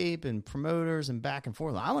red tape and promoters and back and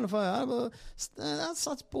forth. I want to fight.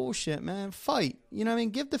 That's bullshit, man. Fight. You know what I mean?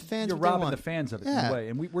 Give the fans You're what they robbing want. the fans of it in a way.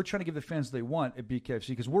 And we're trying to give the fans what they want at BKFC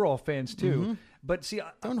because we're all fans too. But see,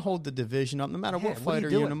 don't hold the division up, no matter what what are you fighter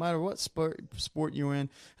doing? you're, no matter what sport you're in.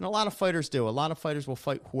 And a lot of fighters do. A lot of fighters will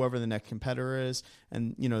fight whoever the next competitor is,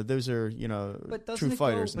 and those are true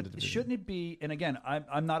fighters. But shouldn't it be? And again,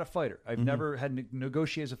 I'm not a fighter. I've never had to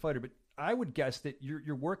negotiate as a fighter, but I would guess that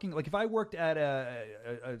you're working. Like if I worked at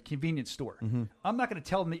a convenience store, I'm not going to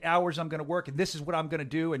tell them the hours I'm going to work and this is what I'm going to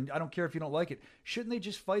do, and I don't care if you don't like it. Shouldn't they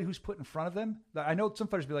just fight who's put in front of them? I know some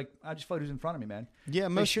fighters be like, I just fight who's in front of me, man. Yeah,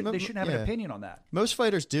 they shouldn't have an opinion on that. Most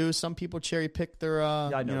fighters do. Some people cherry pick their.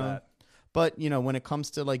 I know that. But when it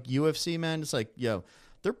comes to like UFC, man, it's like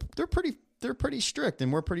they're pretty strict,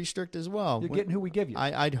 and we're pretty strict as well. You're getting who we give you.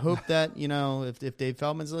 I'd hope that if Dave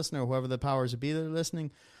Feldman's listening or whoever the powers that be that are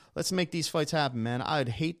listening, let's make these fights happen, man. I'd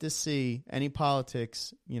hate to see any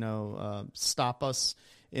politics, stop us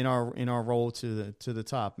in our roll to the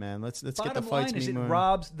top, man. Let's get the Bottom fights. line is it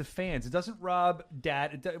robs the fans. It doesn't rob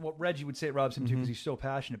Dad. Well, Reggie would say it robs him too because he's so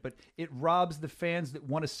passionate. But it robs the fans that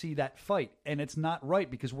want to see that fight, and it's not right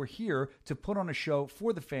because we're here to put on a show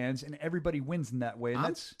for the fans, and everybody wins in that way.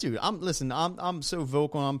 And I'm so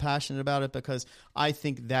vocal. I'm passionate about it because I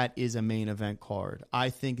think that is a main event card. I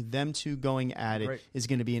think them two going at it is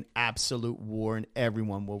going to be an absolute war, and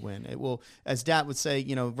everyone will win. It will, as Dad would say.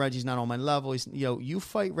 Reggie's not on my level. He's you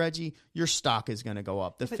fight Reggie, your stock is going to go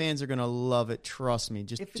up. The fans are going to love it. Trust me.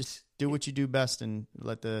 Just do what you do best and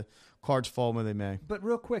let the cards fall where they may. But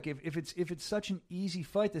real quick, if it's such an easy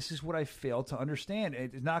fight, this is what I fail to understand.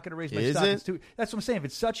 It's not going to raise my stock. That's what I'm saying. If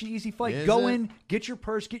it's such an easy fight, go in, get your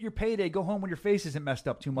purse, get your payday, go home when your face isn't messed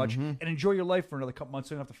up too much, and enjoy your life for another couple months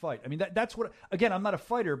so you don't have to fight. I mean, that's what. Again, I'm not a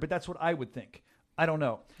fighter, but that's what I would think. I don't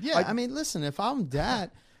know. Yeah, I mean, listen, if I'm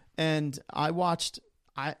Dat and I watched.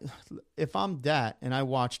 If I'm Dat and I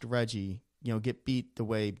watched Reggie, get beat the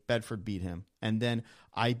way Bedford beat him, and then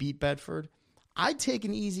I beat Bedford, I'd take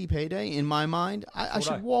an easy payday in my mind. I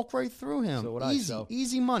should walk right through him.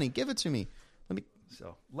 Easy money. Give it to me.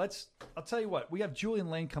 I'll tell you what, we have Julian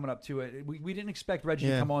Lane coming up to it. We didn't expect Reggie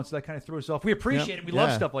to come on, so that kind of threw us off. We appreciate it. We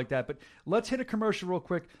love stuff like that. But let's hit a commercial real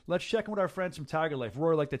quick. Let's check in with our friends from Tiger Life.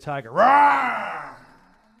 Roar like the Tiger. Rawr!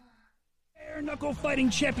 Knuckle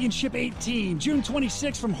Fighting Championship 18, June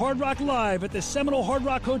 26th from Hard Rock Live at the Seminole Hard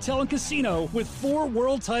Rock Hotel and Casino with 4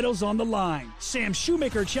 world titles on the line. Sam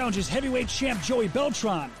Shoemaker challenges heavyweight champ Joey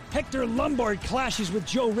Beltran. Hector Lombard clashes with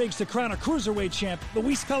Joe Riggs to crown a cruiserweight champ.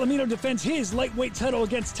 Luis Palomino defends his lightweight title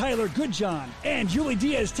against Tyler Goodjohn. And Yuli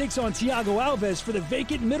Diaz takes on Thiago Alves for the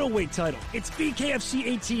vacant middleweight title. It's BKFC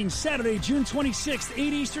 18, Saturday, June 26th,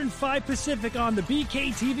 8 Eastern, 5 Pacific on the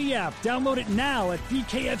BKTV app. Download it now at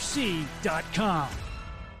bkfc.com.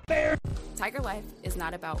 Tiger Life is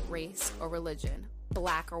not about race or religion,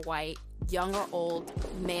 black or white, young or old,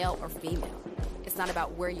 male or female. It's not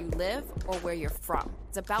about where you live or where you're from.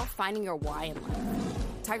 It's about finding your why in life.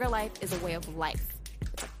 Tiger Life is a way of life.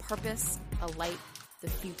 It's a purpose, a light, the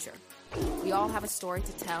future. We all have a story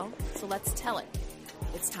to tell, so let's tell it.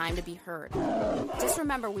 It's time to be heard. Just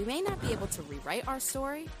remember, we may not be able to rewrite our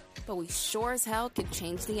story, but we sure as hell can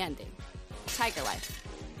change the ending. Tiger Life.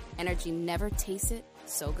 Energy never tasted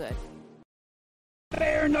so good.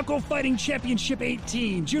 Bare Knuckle Fighting Championship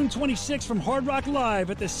 18, June 26th from Hard Rock Live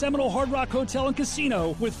at the Seminole Hard Rock Hotel and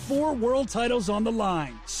Casino with 4 world titles on the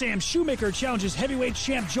line. Sam Shoemaker challenges heavyweight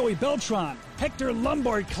champ Joey Beltran. Hector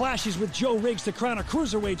Lombard clashes with Joe Riggs to crown a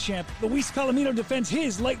cruiserweight champ. Luis Palomino defends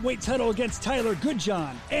his lightweight title against Tyler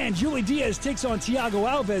Goodjohn. And Yuli Diaz takes on Thiago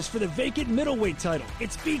Alves for the vacant middleweight title.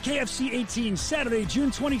 It's BKFC 18, Saturday,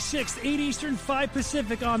 June 26th, 8 Eastern, 5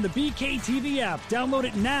 Pacific on the BKTV app. Download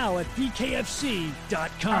it now at bkfc.com.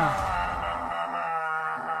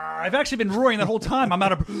 I've actually been roaring that whole time. I'm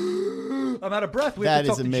out of I'm out of breath. We That have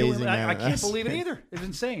to is talk to amazing, Julian. man. I can't believe it either. It's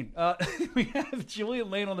insane. We have Julian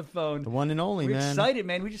Lane on the phone. The one and only, We're man. excited,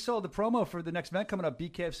 man. We just saw the promo for the next event coming up,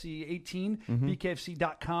 BKFC 18,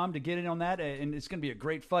 BKFC.com to get in on that, and it's going to be a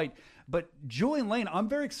great fight. But Julian Lane, I'm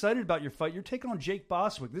very excited about your fight. You're taking on Jake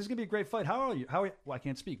Bostwick. This is going to be a great fight. How are you? Well, I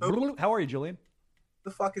can't speak. How are you, Julian?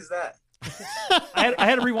 The fuck is that? I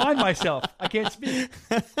had to rewind myself. I can't speak.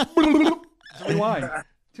 Rewind.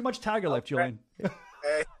 Too much Tiger Life, Julian.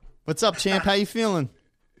 Hey, What's up, champ? How you feeling?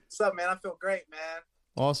 what's up, man? I feel great, man.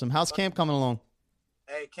 Awesome. How's camp coming along?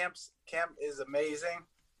 Hey, camp is amazing.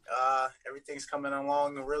 Everything's coming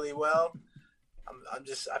along really well.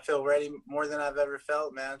 I feel ready more than I've ever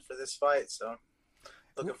felt, man, for this fight. So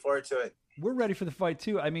looking forward to it. We're ready for the fight,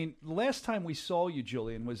 too. I mean, the last time we saw you,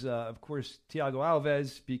 Julian, was, of course, Thiago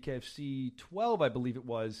Alves, BKFC 12, I believe it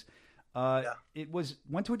was. It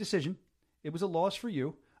went to a decision. It was a loss for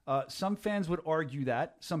you. Some fans would argue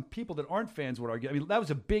that. Some people that aren't fans would argue. I mean, that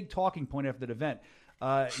was a big talking point after the event.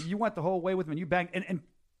 You went the whole way with him, and you banged. And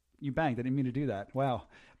you banged. I didn't mean to do that. Wow.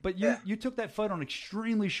 But you took that fight on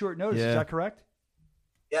extremely short notice. Yeah. Is that correct?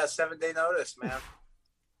 Yeah, 7-day notice, man.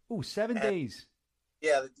 Ooh, 7 days.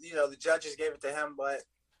 Yeah, the judges gave it to him, but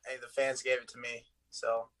hey, the fans gave it to me.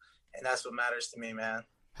 So, and that's what matters to me, man.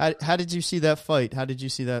 How did you see that fight? How did you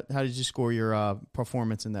see that? How did you score your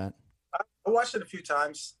performance in that? I watched it a few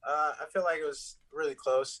times. I feel like it was really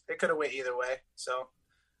close. It could have went either way. So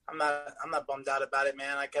I'm not bummed out about it,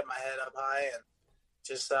 man. I kept my head up high and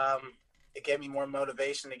just it gave me more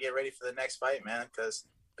motivation to get ready for the next fight, man. Because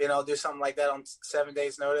being able to do something like that on 7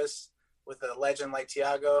 days' notice with a legend like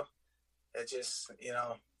Thiago, it just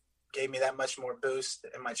gave me that much more boost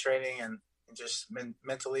in my training and just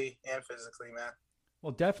mentally and physically, man.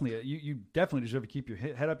 Well, definitely. You definitely deserve to keep your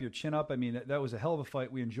head up, your chin up. I mean, that was a hell of a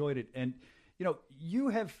fight. We enjoyed it. And, you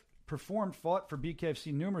have fought for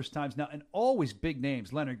BKFC numerous times now, and always big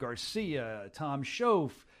names. Leonard Garcia, Tom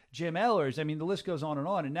Schoaf, Jim Ehlers. I mean, the list goes on.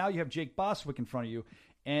 And now you have Jake Bostwick in front of you.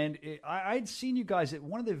 And I'd seen you guys at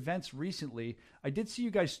one of the events recently. I did see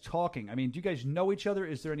you guys talking. I mean, do you guys know each other?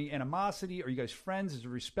 Is there any animosity? Are you guys friends? Is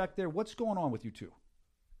there respect there? What's going on with you two?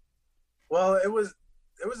 Well, it was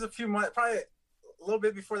a few months, probably a little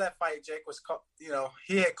bit before that fight. Jake was,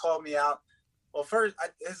 he had called me out. Well, first,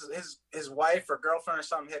 his wife or girlfriend or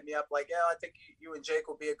something hit me up like, yeah, I think you and Jake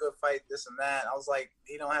will be a good fight, this and that. I was like,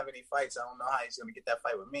 he don't have any fights. I don't know how he's going to get that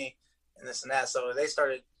fight with me and this and that. So they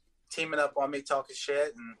started teaming up on me, talking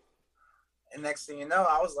shit. And next thing you know,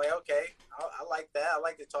 I was like, okay, I like that. I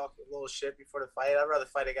like to talk a little shit before the fight. I'd rather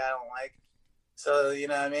fight a guy I don't like. So, you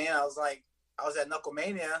know what I mean? I was at Knuckle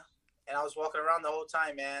Mania, and I was walking around the whole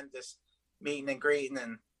time, man, just meeting and greeting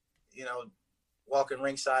and, walking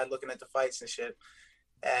ringside, looking at the fights and shit.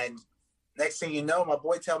 And next thing you know, my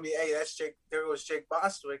boy tell me, hey, that's Jake. There goes Jake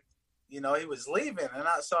Bostwick. He was leaving. And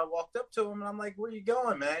so I walked up to him, and I'm like, where you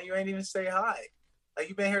going, man? You ain't even say hi. Like,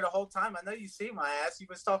 you've been here the whole time. I know you see my ass. You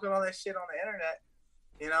was talking all that shit on the internet.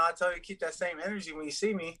 I told you to keep that same energy when you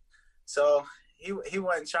see me. So he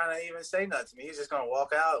wasn't trying to even say nothing to me. He was just going to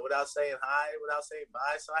walk out without saying hi, without saying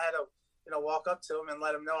bye. So I had to, walk up to him and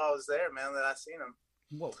let him know I was there, man, that I seen him.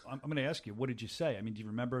 Well, I'm going to ask you, what did you say? I mean, do you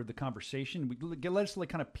remember the conversation? Let us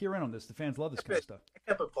kind of peer in on this. The fans love this kind of stuff. I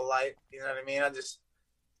kept it polite, you know what I mean? I just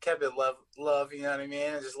kept it love, you know what I mean?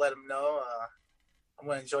 And just let him know I'm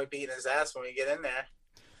going to enjoy beating his ass when we get in there.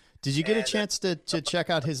 Did you get a chance to check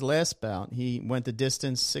out his last bout? He went the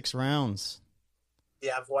distance, 6 rounds.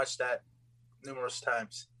 Yeah, I've watched that numerous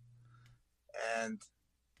times. And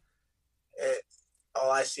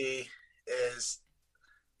all I see is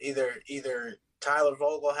either Tyler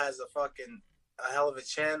Vogel has a hell of a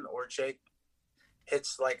chin, or Jake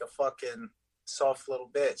hits like a fucking soft little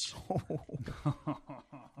bitch.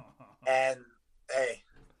 And hey,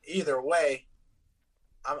 either way,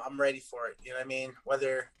 I'm ready for it. You know what I mean?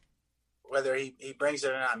 Whether he brings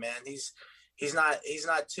it or not, man. He's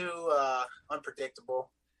not too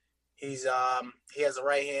unpredictable. He has a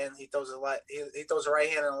right hand. He throws a right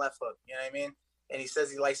hand and a left hook. You know what I mean? And he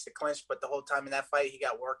says he likes to clinch, but the whole time in that fight, he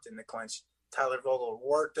got worked in the clinch. Tyler Vogel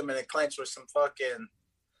worked him in the clinch with some fucking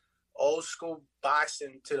old school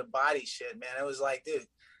boxing to the body shit, man. It was like, dude,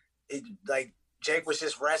 Jake was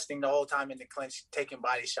just resting the whole time in the clinch, taking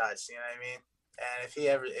body shots. You know what I mean?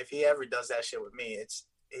 And if he ever does that shit with me,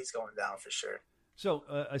 he's going down for sure. So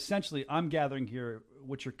essentially, I'm gathering here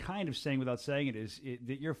what you're kind of saying without saying it is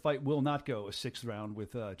that your fight will not go a 6th round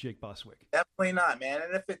with Jake Bostwick. Definitely not, man.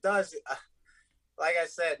 And if it does, like I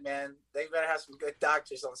said, man, they better have some good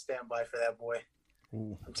doctors on standby for that boy.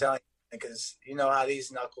 Ooh. I'm telling you, because you know how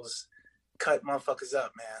these knuckles cut motherfuckers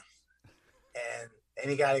up, man. And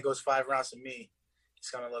any guy that goes 5 rounds with me, it's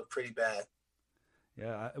going to look pretty bad.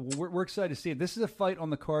 Yeah, we're excited to see it. This is a fight on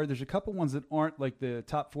the card. There's a couple ones that aren't like the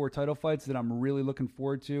top 4 title fights that I'm really looking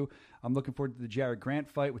forward to. I'm looking forward to the Jared Grant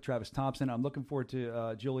fight with Travis Thompson. I'm looking forward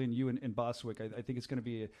to Julian, you and Boswick. I think it's going to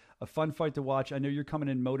be a fun fight to watch. I know you're coming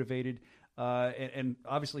in motivated, and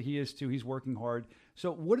obviously he is too. He's working hard.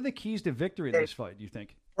 So what are the keys to victory in this fight, do you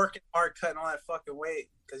think? Working hard, cutting all that fucking weight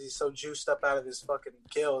because he's so juiced up out of his fucking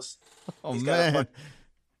kills. Oh, he's man. got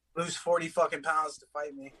to lose 40 fucking pounds to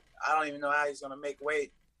fight me. I don't even know how he's going to make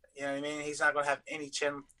weight. You know what I mean? He's not going to have any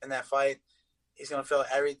chin in that fight. He's going to feel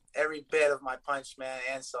every bit of my punch, man,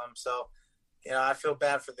 and some. So, you know, I feel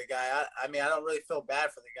bad for the guy. I mean, I don't really feel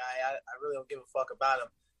bad for the guy. I really don't give a fuck about him.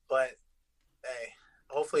 But, hey,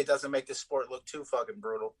 hopefully it doesn't make this sport look too fucking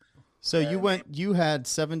brutal. So you had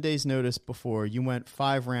 7 days notice before. You went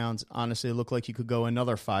 5 rounds. Honestly, it looked like you could go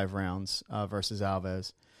another 5 rounds versus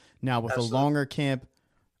Alves. Now, with Absolutely. a longer camp,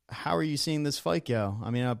 how are you seeing this fight go?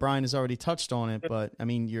 I mean, Brian has already touched on it, but I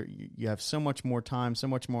mean, you have so much more time, so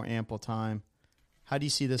much more ample time. How do you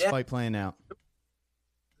see this fight playing out?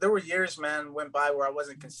 There were years, man, went by where I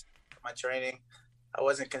wasn't consistent with my training. I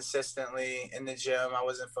wasn't consistently in the gym. I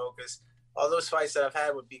wasn't focused. All those fights that I've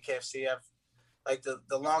had with BKFC, like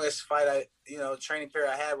the longest fight training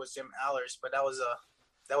period I had was Jim Allers, but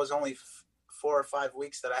that was only 4 or 5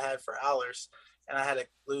 weeks that I had for Allers. And I had to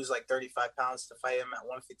lose like 35 pounds to fight him at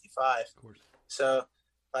 155. Of course. So,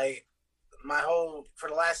 like, for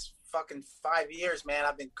the last fucking 5 years, man,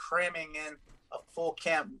 I've been cramming in a full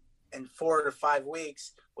camp in 4 to 5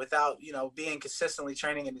 weeks without, being consistently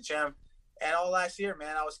training in the gym. And all last year,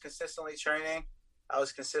 man, I was consistently training. I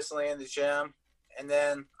was consistently in the gym. And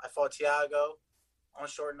then I fought Thiago on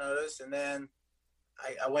short notice. And then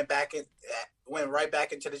I went right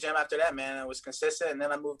back into the gym after that, man. I was consistent. And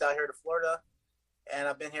then I moved out here to Florida. And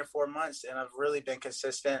I've been here 4 months, and I've really been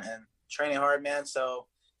consistent and training hard, man. So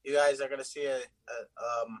you guys are going to see a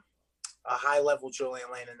high-level Julian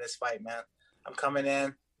Lane in this fight, man. I'm coming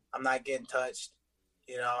in. I'm not getting touched.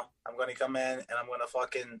 I'm going to come in, and I'm going to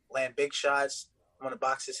fucking land big shots. I'm going to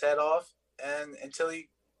box his head off and until he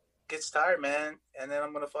gets tired, man, and then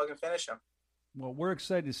I'm going to fucking finish him. Well, we're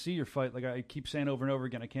excited to see your fight. Like I keep saying over and over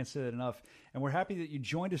again, I can't say that enough. And we're happy that you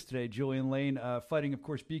joined us today, Julian Lane, fighting, of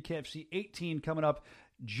course, BKFC 18 coming up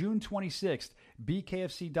June 26th.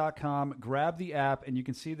 BKFC.com. Grab the app, and you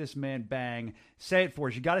can see this man bang. Say it for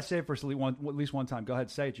us. You got to say it for us at least one time. Go ahead.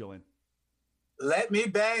 Say it, Julian. Let me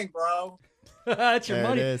bang, bro. That's your there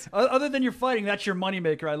money. It is. Other than your fighting, that's your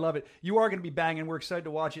moneymaker. I love it. You are going to be banging. We're excited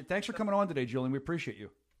to watch it. Thanks for coming on today, Julian. We appreciate you.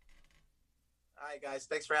 All right, guys.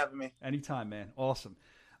 Thanks for having me. Anytime, man. Awesome.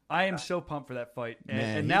 I am so pumped for that fight.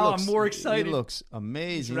 And he now looks, I'm more excited. He looks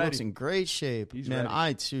amazing. He looks in great shape. He's man, ready.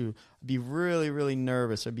 I, too, be really, really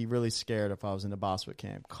nervous. I'd be really scared if I was in the Boswick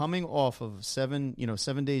camp. Coming off of 7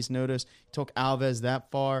 days notice, he took Alves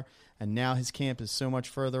that far, and now his camp is so much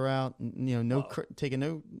further out. Taking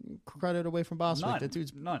no credit away from Boswick. None. That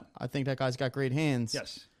dude's, None. I think that guy's got great hands.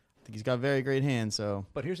 Yes. I think he's got very great hands. So,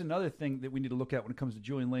 but here's another thing that we need to look at when it comes to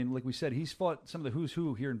Julian Lane. Like we said, he's fought some of the who's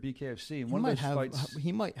who here in BKFC, and one of those fights,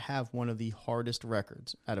 he might have one of the hardest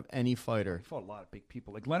records out of any fighter. He fought a lot of big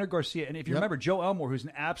people, like Leonard Garcia. And if you remember, Joe Elmore, who's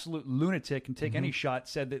an absolute lunatic, can take any shot,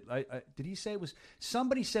 said that. Did he say it was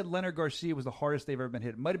somebody said Leonard Garcia was the hardest they've ever been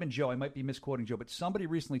hit? It might have been Joe. I might be misquoting Joe, but somebody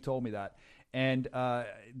recently told me that, and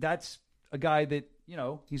that's a guy that.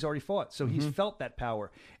 He's already fought, so he's felt that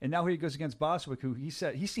power. And now here he goes against Boswick, who he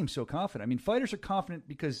said he seems so confident. I mean, fighters are confident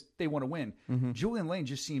because they want to win. Julian Lane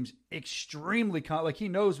just seems extremely confident. Like he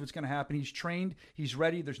knows what's going to happen. He's trained. He's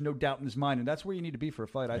ready. There's no doubt in his mind, and that's where you need to be for a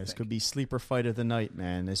fight. I think this could be sleeper fight of the night,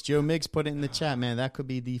 man. As Joe Miggs put it in the chat, man, that could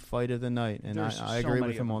be the fight of the night, and I agree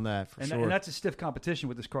with him on that for sure. And that's a stiff competition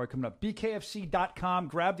with this card coming up. BKFC.com.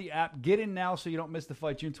 Grab the app. Get in now so you don't miss the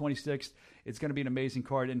fight June 26th. It's going to be an amazing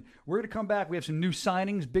card. And we're going to come back. We have some new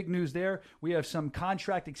signings, big news there. We have some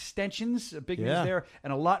contract extensions, big news there,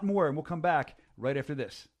 and a lot more. And we'll come back right after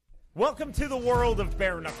this. Welcome to the world of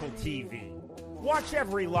Bare Knuckle TV. Watch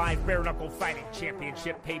every live Bare Knuckle Fighting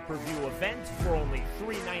Championship pay-per-view event for only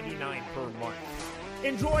 $3.99 per month.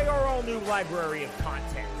 Enjoy our all-new library of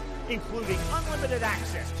content, including unlimited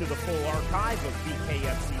access to the full archive of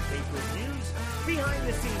BKFC pay-per-views,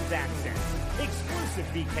 behind-the-scenes access, exclusive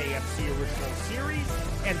BKFC original series,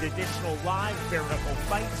 and additional live bare knuckle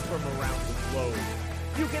fights from around the globe.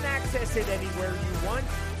 You can access it anywhere you want,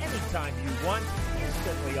 anytime you want,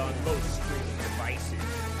 instantly on most streaming devices.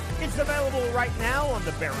 It's available right now on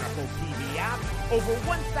the Bare Knuckle TV app. Over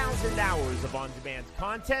 1,000 hours of on-demand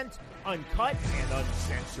content, uncut and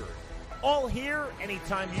uncensored. All here,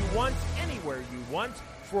 anytime you want, anywhere you want,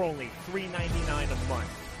 for only $3.99 a month.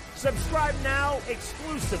 Subscribe now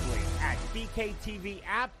exclusively at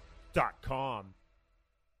bkTVapp.com.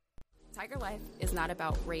 Tiger Life is not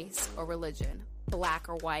about race or religion, black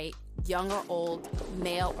or white, young or old,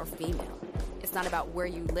 male or female. It's not about where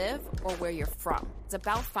you live or where you're from. It's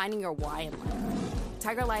about finding your why in life.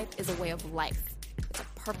 Tiger Life is a way of life. It's a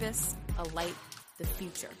purpose, a light, the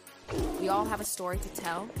future. We all have a story to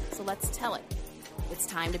tell, so let's tell it. It's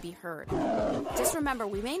time to be heard. Just remember,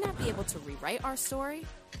 we may not be able to rewrite our story,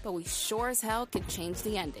 but we sure as hell could change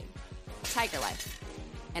the ending. Tiger Life.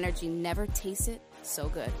 Energy never tasted so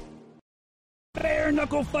good. Bare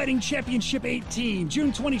Knuckle Fighting Championship 18,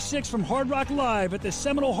 June 26th from Hard Rock Live at the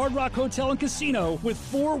Seminole Hard Rock Hotel and Casino with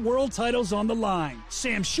 4 world titles on the line.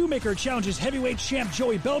 Sam Shoemaker challenges heavyweight champ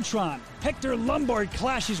Joey Beltran. Hector Lombard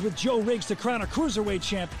clashes with Joe Riggs to crown a cruiserweight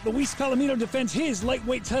champ. Luis Palomino defends his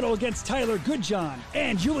lightweight title against Tyler Goodjohn.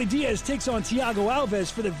 And Julie Diaz takes on Thiago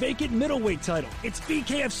Alves for the vacant middleweight title. It's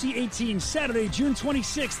BKFC 18, Saturday, June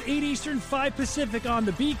 26th, 8 Eastern, 5 Pacific on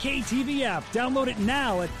the BKTV app. Download it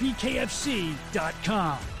now at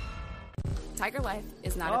BKFC.com. Tiger Life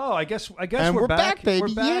is not. I guess and we're back, baby.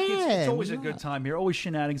 We're back. Yeah, it's always a good time here. Always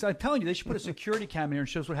shenanigans. I'm telling you, they should put a security cam in here and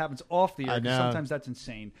show us what happens off the air. I know. Sometimes that's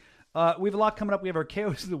insane. We have a lot coming up. We have our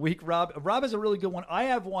KOs of the week. Rob has a really good one. I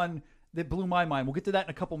have one that blew my mind. We'll get to that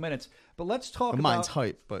in a couple minutes. But let's talk about... Mine's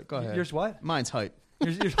hype, but go ahead. Yours what? Mine's hype.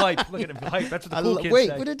 Yours hype. Look at him. Hype. That's what the cool kids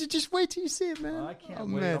say. Wait, just wait till you see it, man. I can't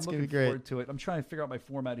wait. Man, I'm looking forward to it. I'm trying to figure out my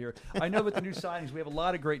format here. I know with the new signings, we have a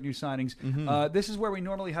lot of great new signings. Mm-hmm. This is where we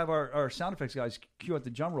normally have our sound effects guys cue out the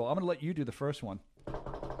drum roll. I'm going to let you do the first one.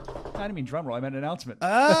 I didn't mean drum roll. I meant announcement.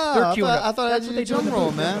 I thought I did a drum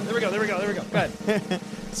roll, man. There we go. Go ahead.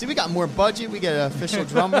 See, we got more budget. We get an official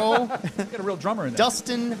drum roll. We got a real drummer in there.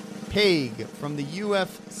 Dustin Paige from the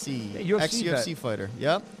UFC. Ex-UFC fighter.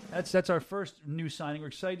 Yep. That's our first new signing. We're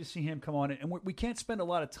excited to see him come on. And we can't spend a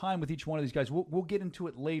lot of time with each one of these guys. We'll get into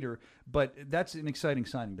it later. But that's an exciting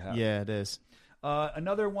signing to have. Yeah, it is.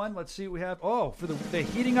 Another one, let's see what we have. Oh, for the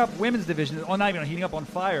Heating Up women's division. Oh, not even Heating Up on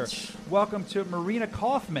Fire. Welcome to Marina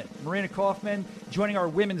Kaufman. Marina Kaufman joining our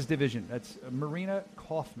women's division. That's Marina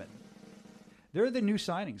Kaufman. They're the new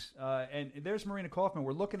signings. And there's Marina Kaufman.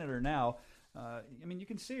 We're looking at her now. You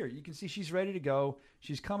can see her. You can see she's ready to go.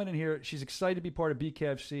 She's coming in here. She's excited to be part of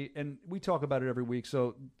BKFC. And we talk about it every week.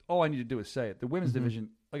 So all I need to do is say it. The women's division,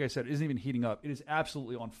 like I said, isn't even heating up. It is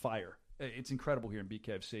absolutely on fire. It's incredible here in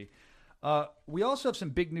BKFC. We also have some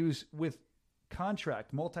big news with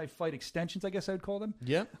contract, multi-fight extensions, I guess I would call them.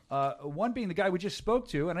 Yeah. One being the guy we just spoke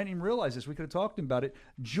to, and I didn't even realize this. We could have talked to him about it.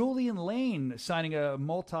 Julian Lane signing a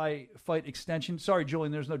multi-fight extension. Sorry,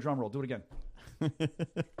 Julian, there's no drum roll. Do it again.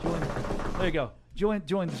 Julian, there you go.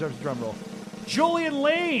 Julian deserves a drum roll. Julian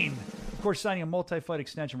Lane, of course, signing a multi-fight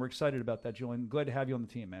extension. We're excited about that, Julian. Glad to have you on the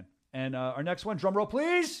team, man. And our next one, drum roll,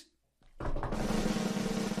 please.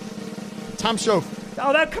 Tom Shoaf.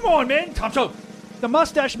 Oh, come on, man. Tom Shoaf. The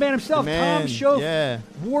mustache man himself, Tom Shoaf. Yeah.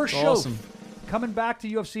 War Shoaf. Awesome. Coming back to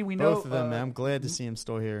UFC, we know. Both of them, man. I'm glad to see him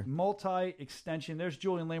still here. Multi-extension. There's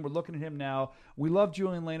Julian Lane. We're looking at him now. We love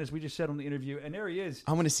Julian Lane, as we just said on the interview. And there he is.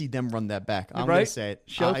 I want to see them run that back. I'm right? going to say it.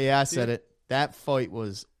 Shoaf, I said it. That fight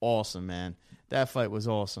was awesome, man. That fight was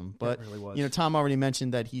awesome. But, really was. Tom already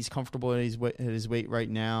mentioned that he's comfortable at his weight right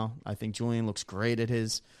now. I think Julian looks great at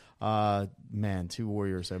his. Man, two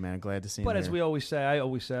warriors, so man, glad to see him. But as here. we always say, I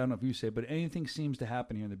always say, I don't know if you say it, but anything seems to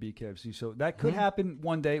happen here in the BKFC. So that could happen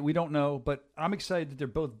one day. We don't know, but I'm excited that they're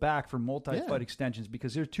both back for multi-fight extensions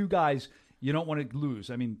because they're two guys you don't want to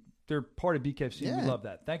lose. I mean, they're part of BKFC. Yeah. We love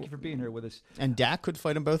that. Thank you for being here with us. And Dak could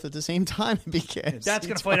fight them both at the same time in BKFC. That's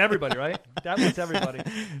going to fight everybody, right? That wants everybody.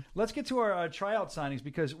 Let's get to our tryout signings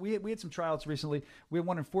because we had some tryouts recently. We had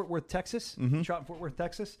one in Fort Worth, Texas. Tryout in Fort Worth,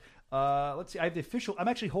 Texas. Let's see. I have the official. I'm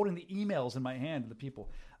actually holding the emails in my hand of the people.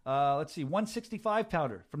 Let's see.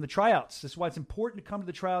 165-pounder from the tryouts. This is why it's important to come to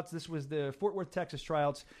the tryouts. This was the Fort Worth, Texas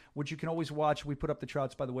tryouts, which you can always watch. We put up the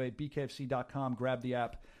tryouts, by the way, at bkfc.com. Grab the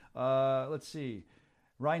app. Let's see.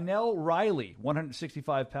 Rynell Riley,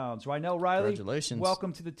 165 pounds. Rynell Riley, congratulations.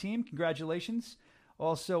 Welcome to the team. Congratulations.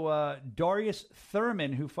 Also, Darius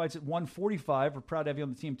Thurman, who fights at 145. We're proud to have you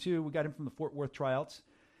on the team, too. We got him from the Fort Worth tryouts.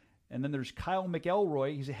 And then there's Kyle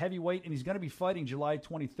McElroy. He's a heavyweight, and he's going to be fighting July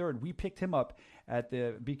 23rd. We picked him up at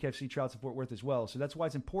the BKFC tryouts in Fort Worth as well. So that's why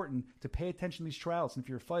it's important to pay attention to these tryouts. And if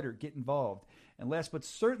you're a fighter, get involved. And last but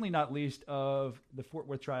certainly not least of the Fort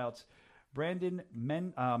Worth tryouts, Brandon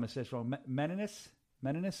Menenis.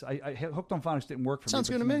 I hooked on phonics didn't work for me. Sounds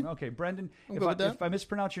good to me. Okay, Brendan, if I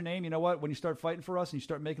mispronounce your name, you know what? When you start fighting for us and you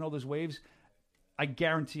start making all those waves, I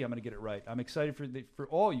guarantee I'm going to get it right. I'm excited for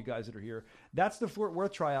all you guys that are here. That's the Fort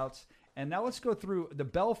Worth tryouts. And now let's go through the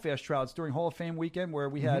Belfast tryouts during Hall of Fame weekend, where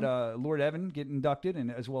we had Lord Evan get inducted,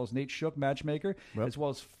 and as well as Nate Shook, matchmaker, as well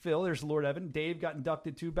as Phil. There's Lord Evan. Dave got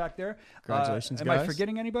inducted too back there. Congratulations, guys. Am I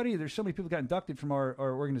forgetting anybody? There's so many people got inducted from our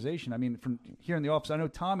organization. I mean, from here in the office, I know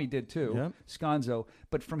Tommy did too, Sconzo.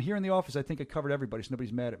 But from here in the office, I think I covered everybody, so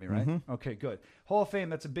nobody's mad at me, right? Okay, good. Hall of Fame,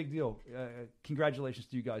 that's a big deal. Congratulations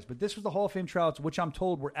to you guys. But this was the Hall of Fame tryouts, which I'm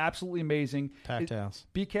told were absolutely amazing. Packed house.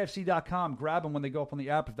 BKFC.com. Grab them when they go up on the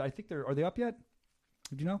app. I think are they up yet?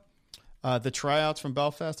 Did you know? The tryouts from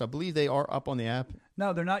Belfast, I believe they are up on the app.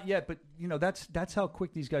 No, they're not yet, but that's how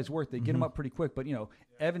quick these guys work. They get them up pretty quick. But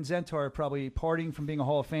Evan Zentar probably partying from being a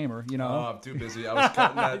Hall of Famer. I'm too busy. I was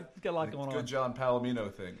cutting that. Got a lot going on. Good John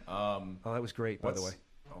Palomino thing. That was great, by the way.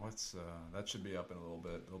 That should be up in a little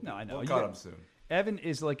bit. No, I know. We'll cut him soon. Evan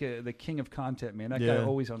is like the king of content, man. That guy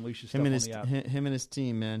always unleashes stuff on the app. Him and his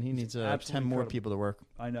team, man. He needs 10 more people to work.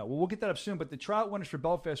 I know. Well, we'll get that up soon. But the tryout winners for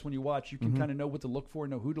Belfast, when you watch, you can kind of know what to look for,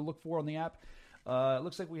 know who to look for on the app. It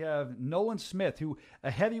looks like we have Nolan Smith, who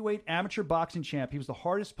a heavyweight amateur boxing champ. He was the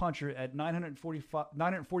hardest puncher at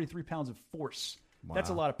 943 pounds of force. Wow. That's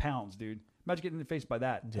a lot of pounds, dude. Imagine getting in the face by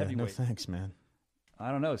that. Yeah, heavyweight. no thanks, man.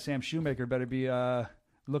 I don't know. Sam Shoemaker better be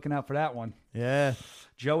looking out for that one. Yeah.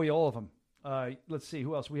 Joey, all of them. Let's see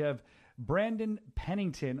who else we have. Brandon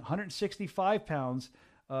Pennington, 165 pounds.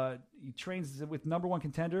 He trains with number one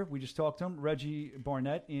contender. We just talked to him, Reggie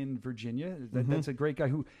Barnett in Virginia. That's a great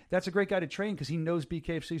guy. That's a great guy to train because he knows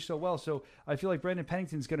BKFC so well. So I feel like Brandon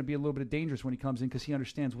Pennington is going to be a little bit dangerous when he comes in because he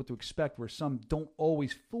understands what to expect, where some don't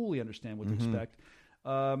always fully understand what to expect.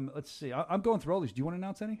 Let's see. I'm going through all these. Do you want to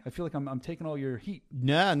announce any? I feel like I'm taking all your heat.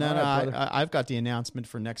 No. I've got the announcement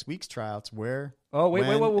for next week's tryouts. Where? Oh, wait.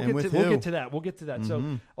 We'll get to that. We'll get to that.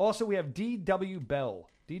 So also we have D.W. Bell.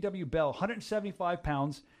 D.W. Bell, 175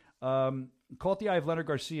 pounds. Caught the eye of Leonard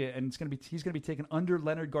Garcia, and he's gonna be taken under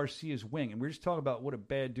Leonard Garcia's wing. And we're just talking about what a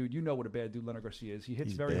bad dude. You know what a bad dude Leonard Garcia is. He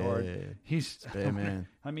hits very hard. He's bad, man.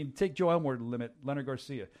 I mean, take Joe Elmore to limit Leonard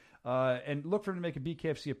Garcia. And look for him to make a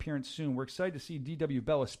BKFC appearance soon. We're excited to see D.W.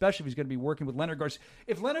 Bell, especially if he's going to be working with Leonard Garcia.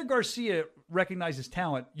 If Leonard Garcia recognizes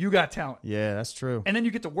talent, you got talent. Yeah, that's true. And then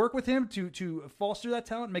you get to work with him to foster that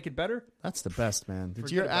talent and make it better. That's the best, man.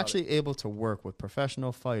 That you're actually able to work with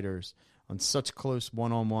professional fighters on such close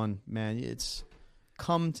one-on-one. Man, it's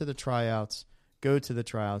come to the tryouts, go to the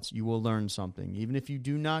tryouts. You will learn something. Even if you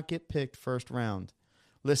do not get picked first round.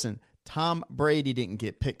 Listen, Tom Brady didn't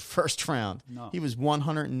get picked first round. No. He was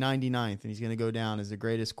 199th, and he's going to go down as the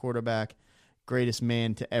greatest quarterback, greatest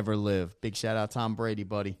man to ever live. Big shout-out Tom Brady,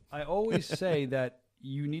 buddy. I always say that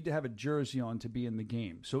you need to have a jersey on to be in the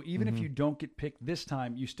game. So even if you don't get picked this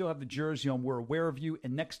time, you still have the jersey on. We're aware of you,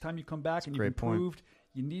 and next time you come back and you've improved,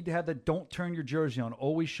 you need to have that don't turn your jersey on.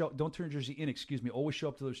 Don't turn your jersey in, Always show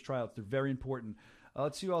up to those tryouts. They're very important.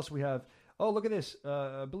 Let's see who else we have. Oh, look at this.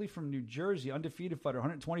 I believe from New Jersey, undefeated fighter,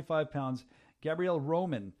 125 pounds. Gabrielle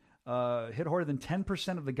Roman hit harder than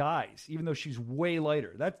 10% of the guys, even though she's way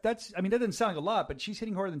lighter. That doesn't sound like a lot, but she's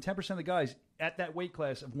hitting harder than 10% of the guys at that weight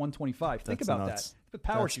class of 125. Think about that. The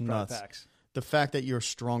power she probably packs. The fact that you're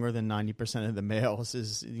stronger than 90% of the males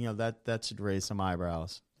is, that should raise some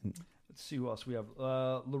eyebrows. Let's see who else we have.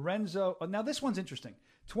 Lorenzo. Now, this one's interesting.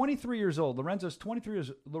 23 years old. Lorenzo's 23 years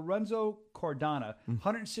old. Lorenzo Cardona,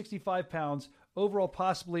 165 pounds. Overall,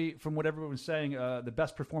 possibly, from what everyone was saying, the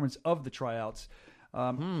best performance of the tryouts.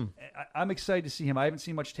 I'm excited to see him. I haven't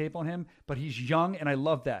seen much tape on him, but he's young, and I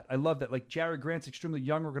love that. Like Jared Grant's extremely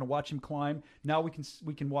young. We're going to watch him climb. Now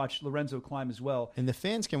we can watch Lorenzo climb as well. And the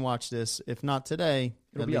fans can watch this, if not today,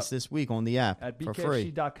 at least this week on the app at for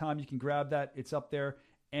free. BKFC.com. You can grab that. It's up there.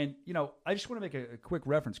 And, I just want to make a quick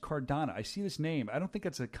reference. Cardona. I see this name. I don't think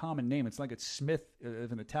it's a common name. It's like it's Smith,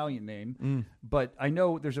 an Italian name. But I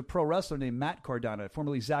know there's a pro wrestler named Matt Cardona,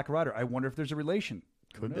 formerly Zack Ryder. I wonder if there's a relation.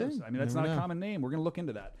 Could be. I mean, that's not a common name. We're going to look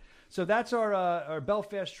into that. So that's our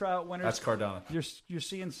Belfast tryout winners. That's Cardona. You're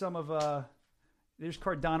seeing some of there's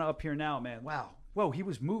Cardona up here now, man. Wow. Whoa, he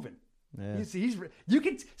was moving. Yeah. You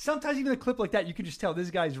can sometimes even a clip like that, you can just tell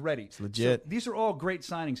this guy's ready. It's legit. So these are all great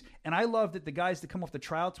signings, and I love that the guys that come off the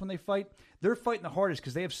tryouts when they fight, they're fighting the hardest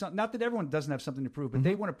because they have some. Not that everyone doesn't have something to prove, but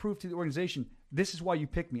they want to prove to the organization, this is why you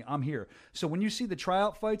picked me. I'm here. So when you see the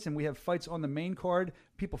tryout fights, and we have fights on the main card,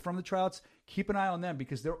 people from the tryouts, keep an eye on them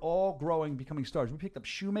because they're all growing, becoming stars. We picked up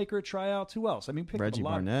Shoemaker at tryouts. Who else? I mean, Reggie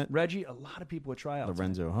Barnett. A lot of people at tryouts.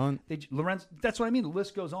 Lorenzo Hunt. Lorenzo. That's what I mean. The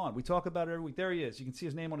list goes on. We talk about it every week. There he is. You can see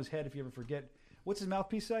his name on his head if you ever forget. What's his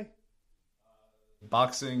mouthpiece say?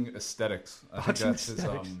 Boxing Aesthetics. I think that's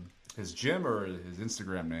his gym or his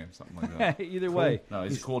Instagram name, something like that. Either cool. way. No,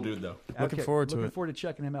 he's a cool dude, though. Looking forward to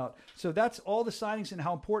checking him out. So that's all the signings and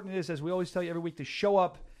how important it is, as we always tell you every week, to show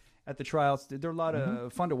up at the tryouts. They're a lot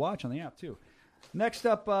of fun to watch on the app, too. Next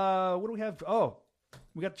up, what do we have? Oh,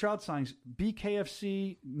 we got the tryout signings.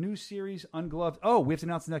 BKFC new series Ungloved. Oh, we have to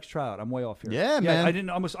announce the next tryout. I'm way off here. Yeah, man.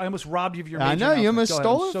 I almost robbed you of your. I know you almost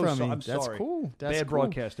stole it from me. I'm That's sorry. cool. That's bad cool.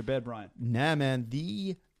 broadcaster, bad Brian. Nah, man.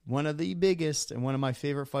 One of the biggest and one of my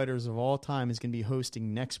favorite fighters of all time is going to be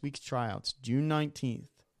hosting next week's tryouts, June 19th,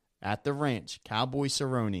 at the ranch. Cowboy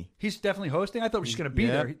Cerrone. He's definitely hosting. I thought we were just going to be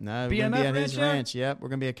there. No, we're going to be at his ranch. Yep, we're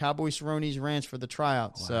going to be at Cowboy Cerrone's ranch for the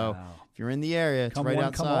tryouts. Wow. So if you're in the area, it's right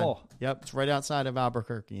outside. Come all. Yep, it's right outside of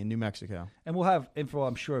Albuquerque in New Mexico. And we'll have info,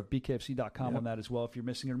 I'm sure, at BKFC.com on that as well if you're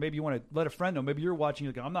missing it. Or maybe you want to let a friend know. Maybe you're watching,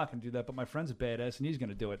 you're like, I'm not going to do that, but my friend's a badass and he's going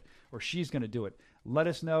to do it. Or she's going to do it. Let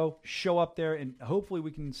us know. Show up there, and hopefully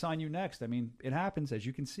we can sign you next. I mean, it happens. As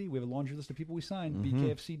you can see, we have a laundry list of people we sign.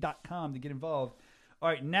 BKFC.com to get involved. All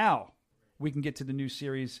right, now we can get to the new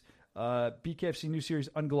series, BKFC new series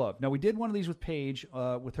Ungloved. Now, we did one of these with Paige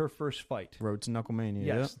with her first fight. Road to Knucklemania.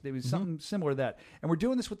 Yes, there was something similar to that. And we're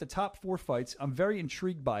doing this with the top 4 fights. I'm very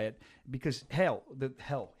intrigued by it because hell, what the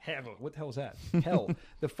hell is that? Hell.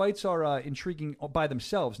 The fights are intriguing by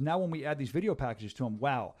themselves. Now when we add these video packages to them,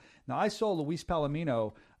 wow. Now, I saw Luis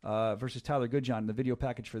Palomino versus Tyler Goodjohn in the video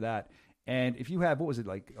package for that. And if you have, what was it,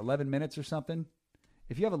 like 11 minutes or something?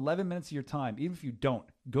 If you have 11 minutes of your time, even if you don't,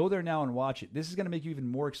 go there now and watch it. This is going to make you even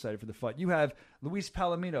more excited for the fight. You have Luis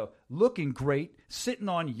Palomino looking great, sitting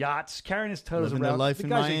on yachts, carrying his toes Living around. the life the in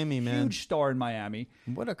guy's Miami, a man. huge star in Miami.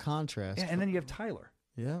 What a contrast. Yeah, and then you have Tyler.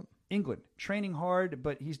 Yeah. England, training hard,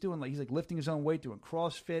 but he's like lifting his own weight, doing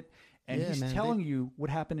CrossFit, and he's telling you what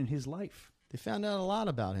happened in his life. They found out a lot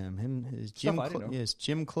about him. His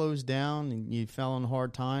gym closed down, and he fell on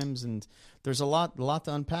hard times. And there's a lot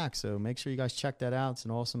to unpack. So make sure you guys check that out. It's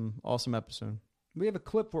an awesome episode. We have a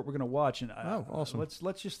clip what we're going to watch, and awesome.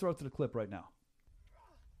 Let's just throw it to the clip right now.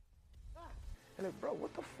 Hey, like, bro,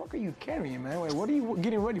 what the fuck are you carrying, man? Like, what are you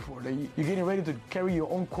getting ready for? Like, you getting ready to carry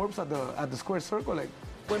your own corpse at the square circle, like?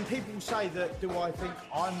 When people say that, do I think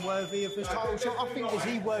I'm worthy of this title shot? I think, is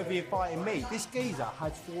he worthy of fighting me? This geezer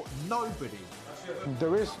has fought nobody.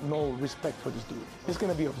 There is no respect for this dude. It's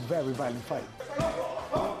going to be a very violent fight.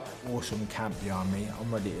 Awesome camp behind me.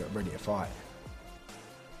 I'm ready to fight.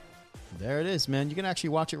 There it is, man. You can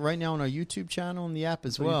actually watch it right now on our YouTube channel and the app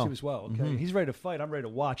as well. YouTube as well. Okay, He's ready to fight. I'm ready to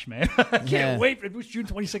watch, man. I can't wait. It was June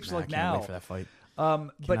 26th, like now. I can't wait for that fight.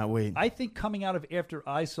 But wait. I think coming out of after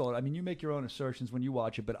I saw it, I mean, you make your own assertions when you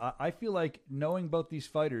watch it, but I feel like knowing both these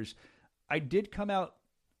fighters, I did come out,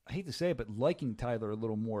 I hate to say it, but liking Tyler a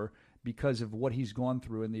little more because of what he's gone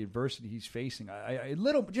through and the adversity he's facing.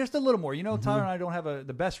 Just a little more. You know, Tyler and I don't have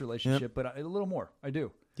the best relationship, but a little more. I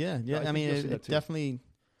do. Yeah. I mean, it definitely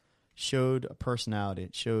showed a personality.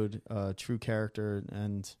 It showed true character,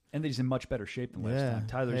 and that he's in much better shape than last time.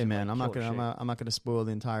 Tyler's hey man, I'm not gonna spoil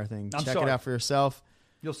the entire thing. Check it out for yourself.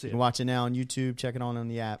 You'll see. You can watch it now on YouTube. Check it on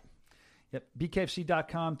the app. Yep,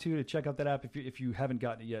 BKFC.com too to check out that app if you haven't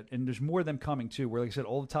gotten it yet. And there's more of them coming too. Where, like I said,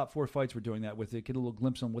 all the top 4 fights we're doing that with. Get a little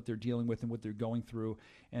glimpse on what they're dealing with and what they're going through.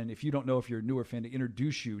 And if you don't know, if you're a newer fan, to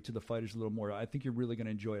introduce you to the fighters a little more. I think you're really going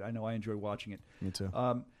to enjoy it. I know I enjoy watching it. Me too.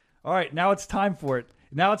 All right, now it's time for it.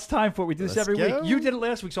 We do this every week. You did it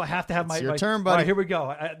last week, so I have to have my turn, buddy. All right, here we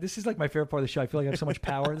go. This is like my favorite part of the show. I feel like I have so much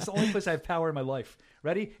power. This is the only place I have power in my life.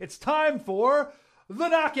 Ready? It's time for the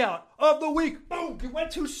knockout of the week. Boom! You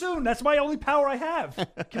went too soon. That's my only power I have.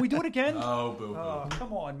 Can we do it again? Oh, boo-boo. Oh,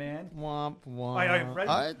 come on, man. Womp, womp. All right, ready?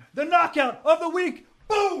 All right. The knockout of the week.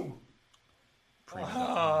 Boom!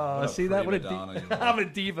 See that? I'm a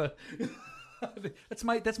diva.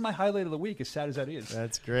 That's my highlight of the week, as sad as that is.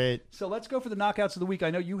 That's great. So let's go for the knockouts of the week.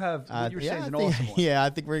 I know you have what you're saying is an awesome one. Yeah,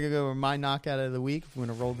 I think we're going to go over my knockout of the week. If we're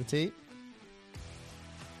going to roll the tape.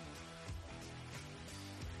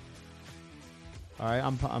 All right,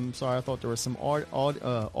 I'm sorry. I thought there was some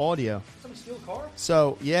audio. Someone steal a car?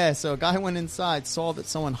 So a guy went inside, saw that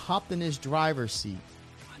someone hopped in his driver's seat.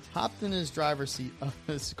 Hopped in his driver's seat of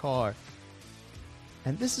his car.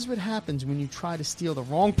 And this is what happens when you try to steal the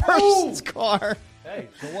wrong person's car. Hey,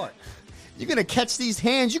 so what? You're going to catch these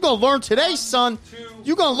hands. You're going to learn today, son.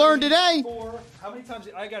 You're going to learn today. 4. How many times?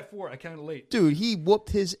 I got 4. I counted late. Dude, he whooped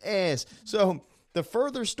his ass. So the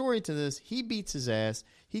further story to this, he beats his ass.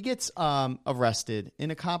 He gets arrested in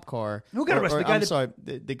a cop car. Who got arrested?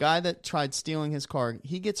 The guy that tried stealing his car.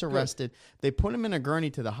 He gets arrested. Good. They put him in a gurney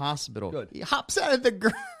to the hospital. Good. He hops out of the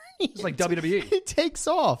gurney. It's like WWE. He takes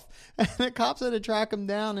off. And the cops had to track him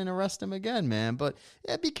down and arrest him again, man. But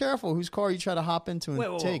yeah, be careful whose car you try to hop into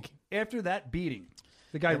and take. After that beating,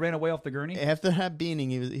 The guy ran away off the gurney? After that beating,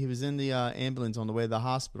 he was in the ambulance on the way to the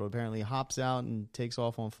hospital. Apparently, he hops out and takes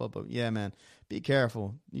off on foot. But yeah, man, be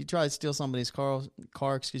careful. You try to steal somebody's car, you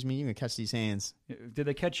can catch these hands. Did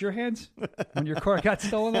they catch your hands when your car got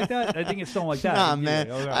stolen like that? I think it's stolen like that. Nah,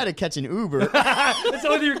 man. I had to catch an Uber. That's the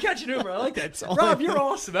only thing you're catching Uber. I like that. Rob, you're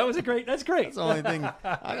awesome. That's great. That's the only thing.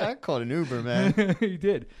 I called an Uber, man. You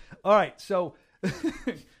did. All right, so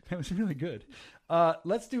that was really good.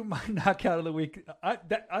 Let's do my knockout of the week.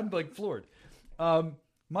 I'm like floored.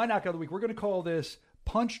 My knockout of the week, we're going to call this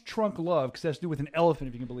Punch Trunk Love because it has to do with an elephant,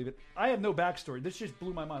 if you can believe it. I have no backstory. This just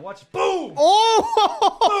blew my mind. Watch this. Boom!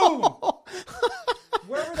 Oh! Boom!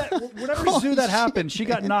 Whatever zoo that happened, she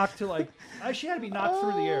got knocked to she had to be knocked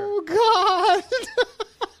through the air. Oh, God.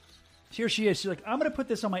 Here she is. She's like, I'm going to put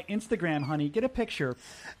this on my Instagram, honey. Get a picture.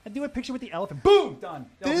 And do a picture with the elephant. Boom! Done.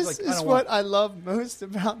 This is what I love most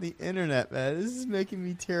about the internet, man. This is making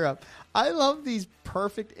me tear up. I love these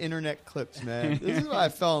perfect internet clips, man. This is why I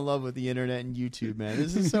fell in love with the internet and YouTube, man.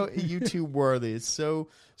 This is so YouTube worthy. It's so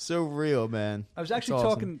real, man. I was actually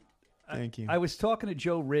talking... Thank you. I was talking to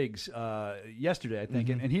Joe Riggs yesterday, I think,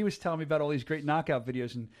 and he was telling me about all these great knockout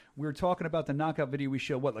videos, and we were talking about the knockout video we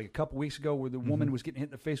showed, a couple weeks ago, where the woman was getting hit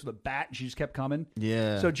in the face with a bat, and she just kept coming.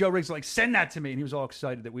 Yeah. So Joe Riggs was like, send that to me, and he was all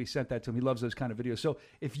excited that we sent that to him. He loves those kind of videos. So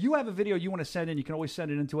if you have a video you want to send in, you can always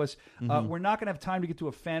send it in to us. We're not going to have time to get to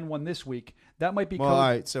a fan one this week. That might be all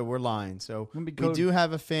right, so we're lying. So we do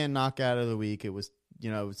have a fan knockout of the week. It was,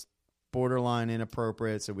 it's borderline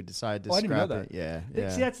inappropriate, so we decided to scrap it. Yeah.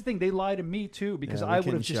 See, that's the thing. They lie to me too because I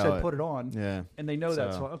would have just said put it on. Yeah, and they know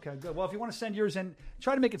that. So okay, good. Well, if you want to send yours in,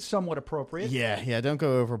 try to make it somewhat appropriate. Yeah. Don't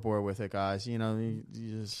go overboard with it, guys.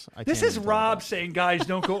 This is Rob saying, guys,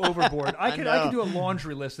 don't go overboard. I could do a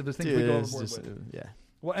laundry list of the things we go overboard with. Yeah.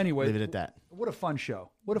 Well, anyway, leave it at that. What a fun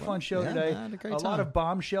show. What a fun show today. A lot of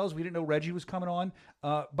bombshells. We didn't know Reggie was coming on.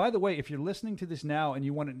 By the way, if you're listening to this now and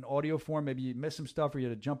you want it in audio form, maybe you missed some stuff or you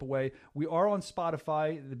had to jump away, we are on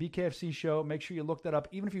Spotify, the BKFC show. Make sure you look that up.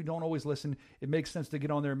 Even if you don't always listen, it makes sense to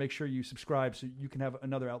get on there and make sure you subscribe so you can have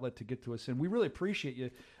another outlet to get to us. And we really appreciate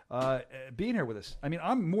you being here with us. I mean,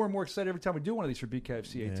 I'm more and more excited every time we do one of these for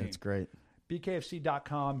BKFC 18. Yeah, it's great.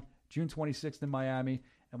 BKFC.com, June 26th in Miami.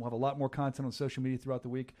 And we'll have a lot more content on social media throughout the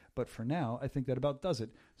week. But for now, I think that about does it.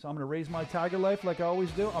 So I'm going to raise my Tiger life like I always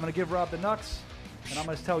do. I'm going to give Rob the Knucks. And I'm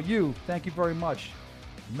going to tell you, thank you very much.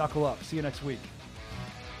 Knuckle up. See you next week.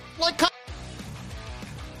 Like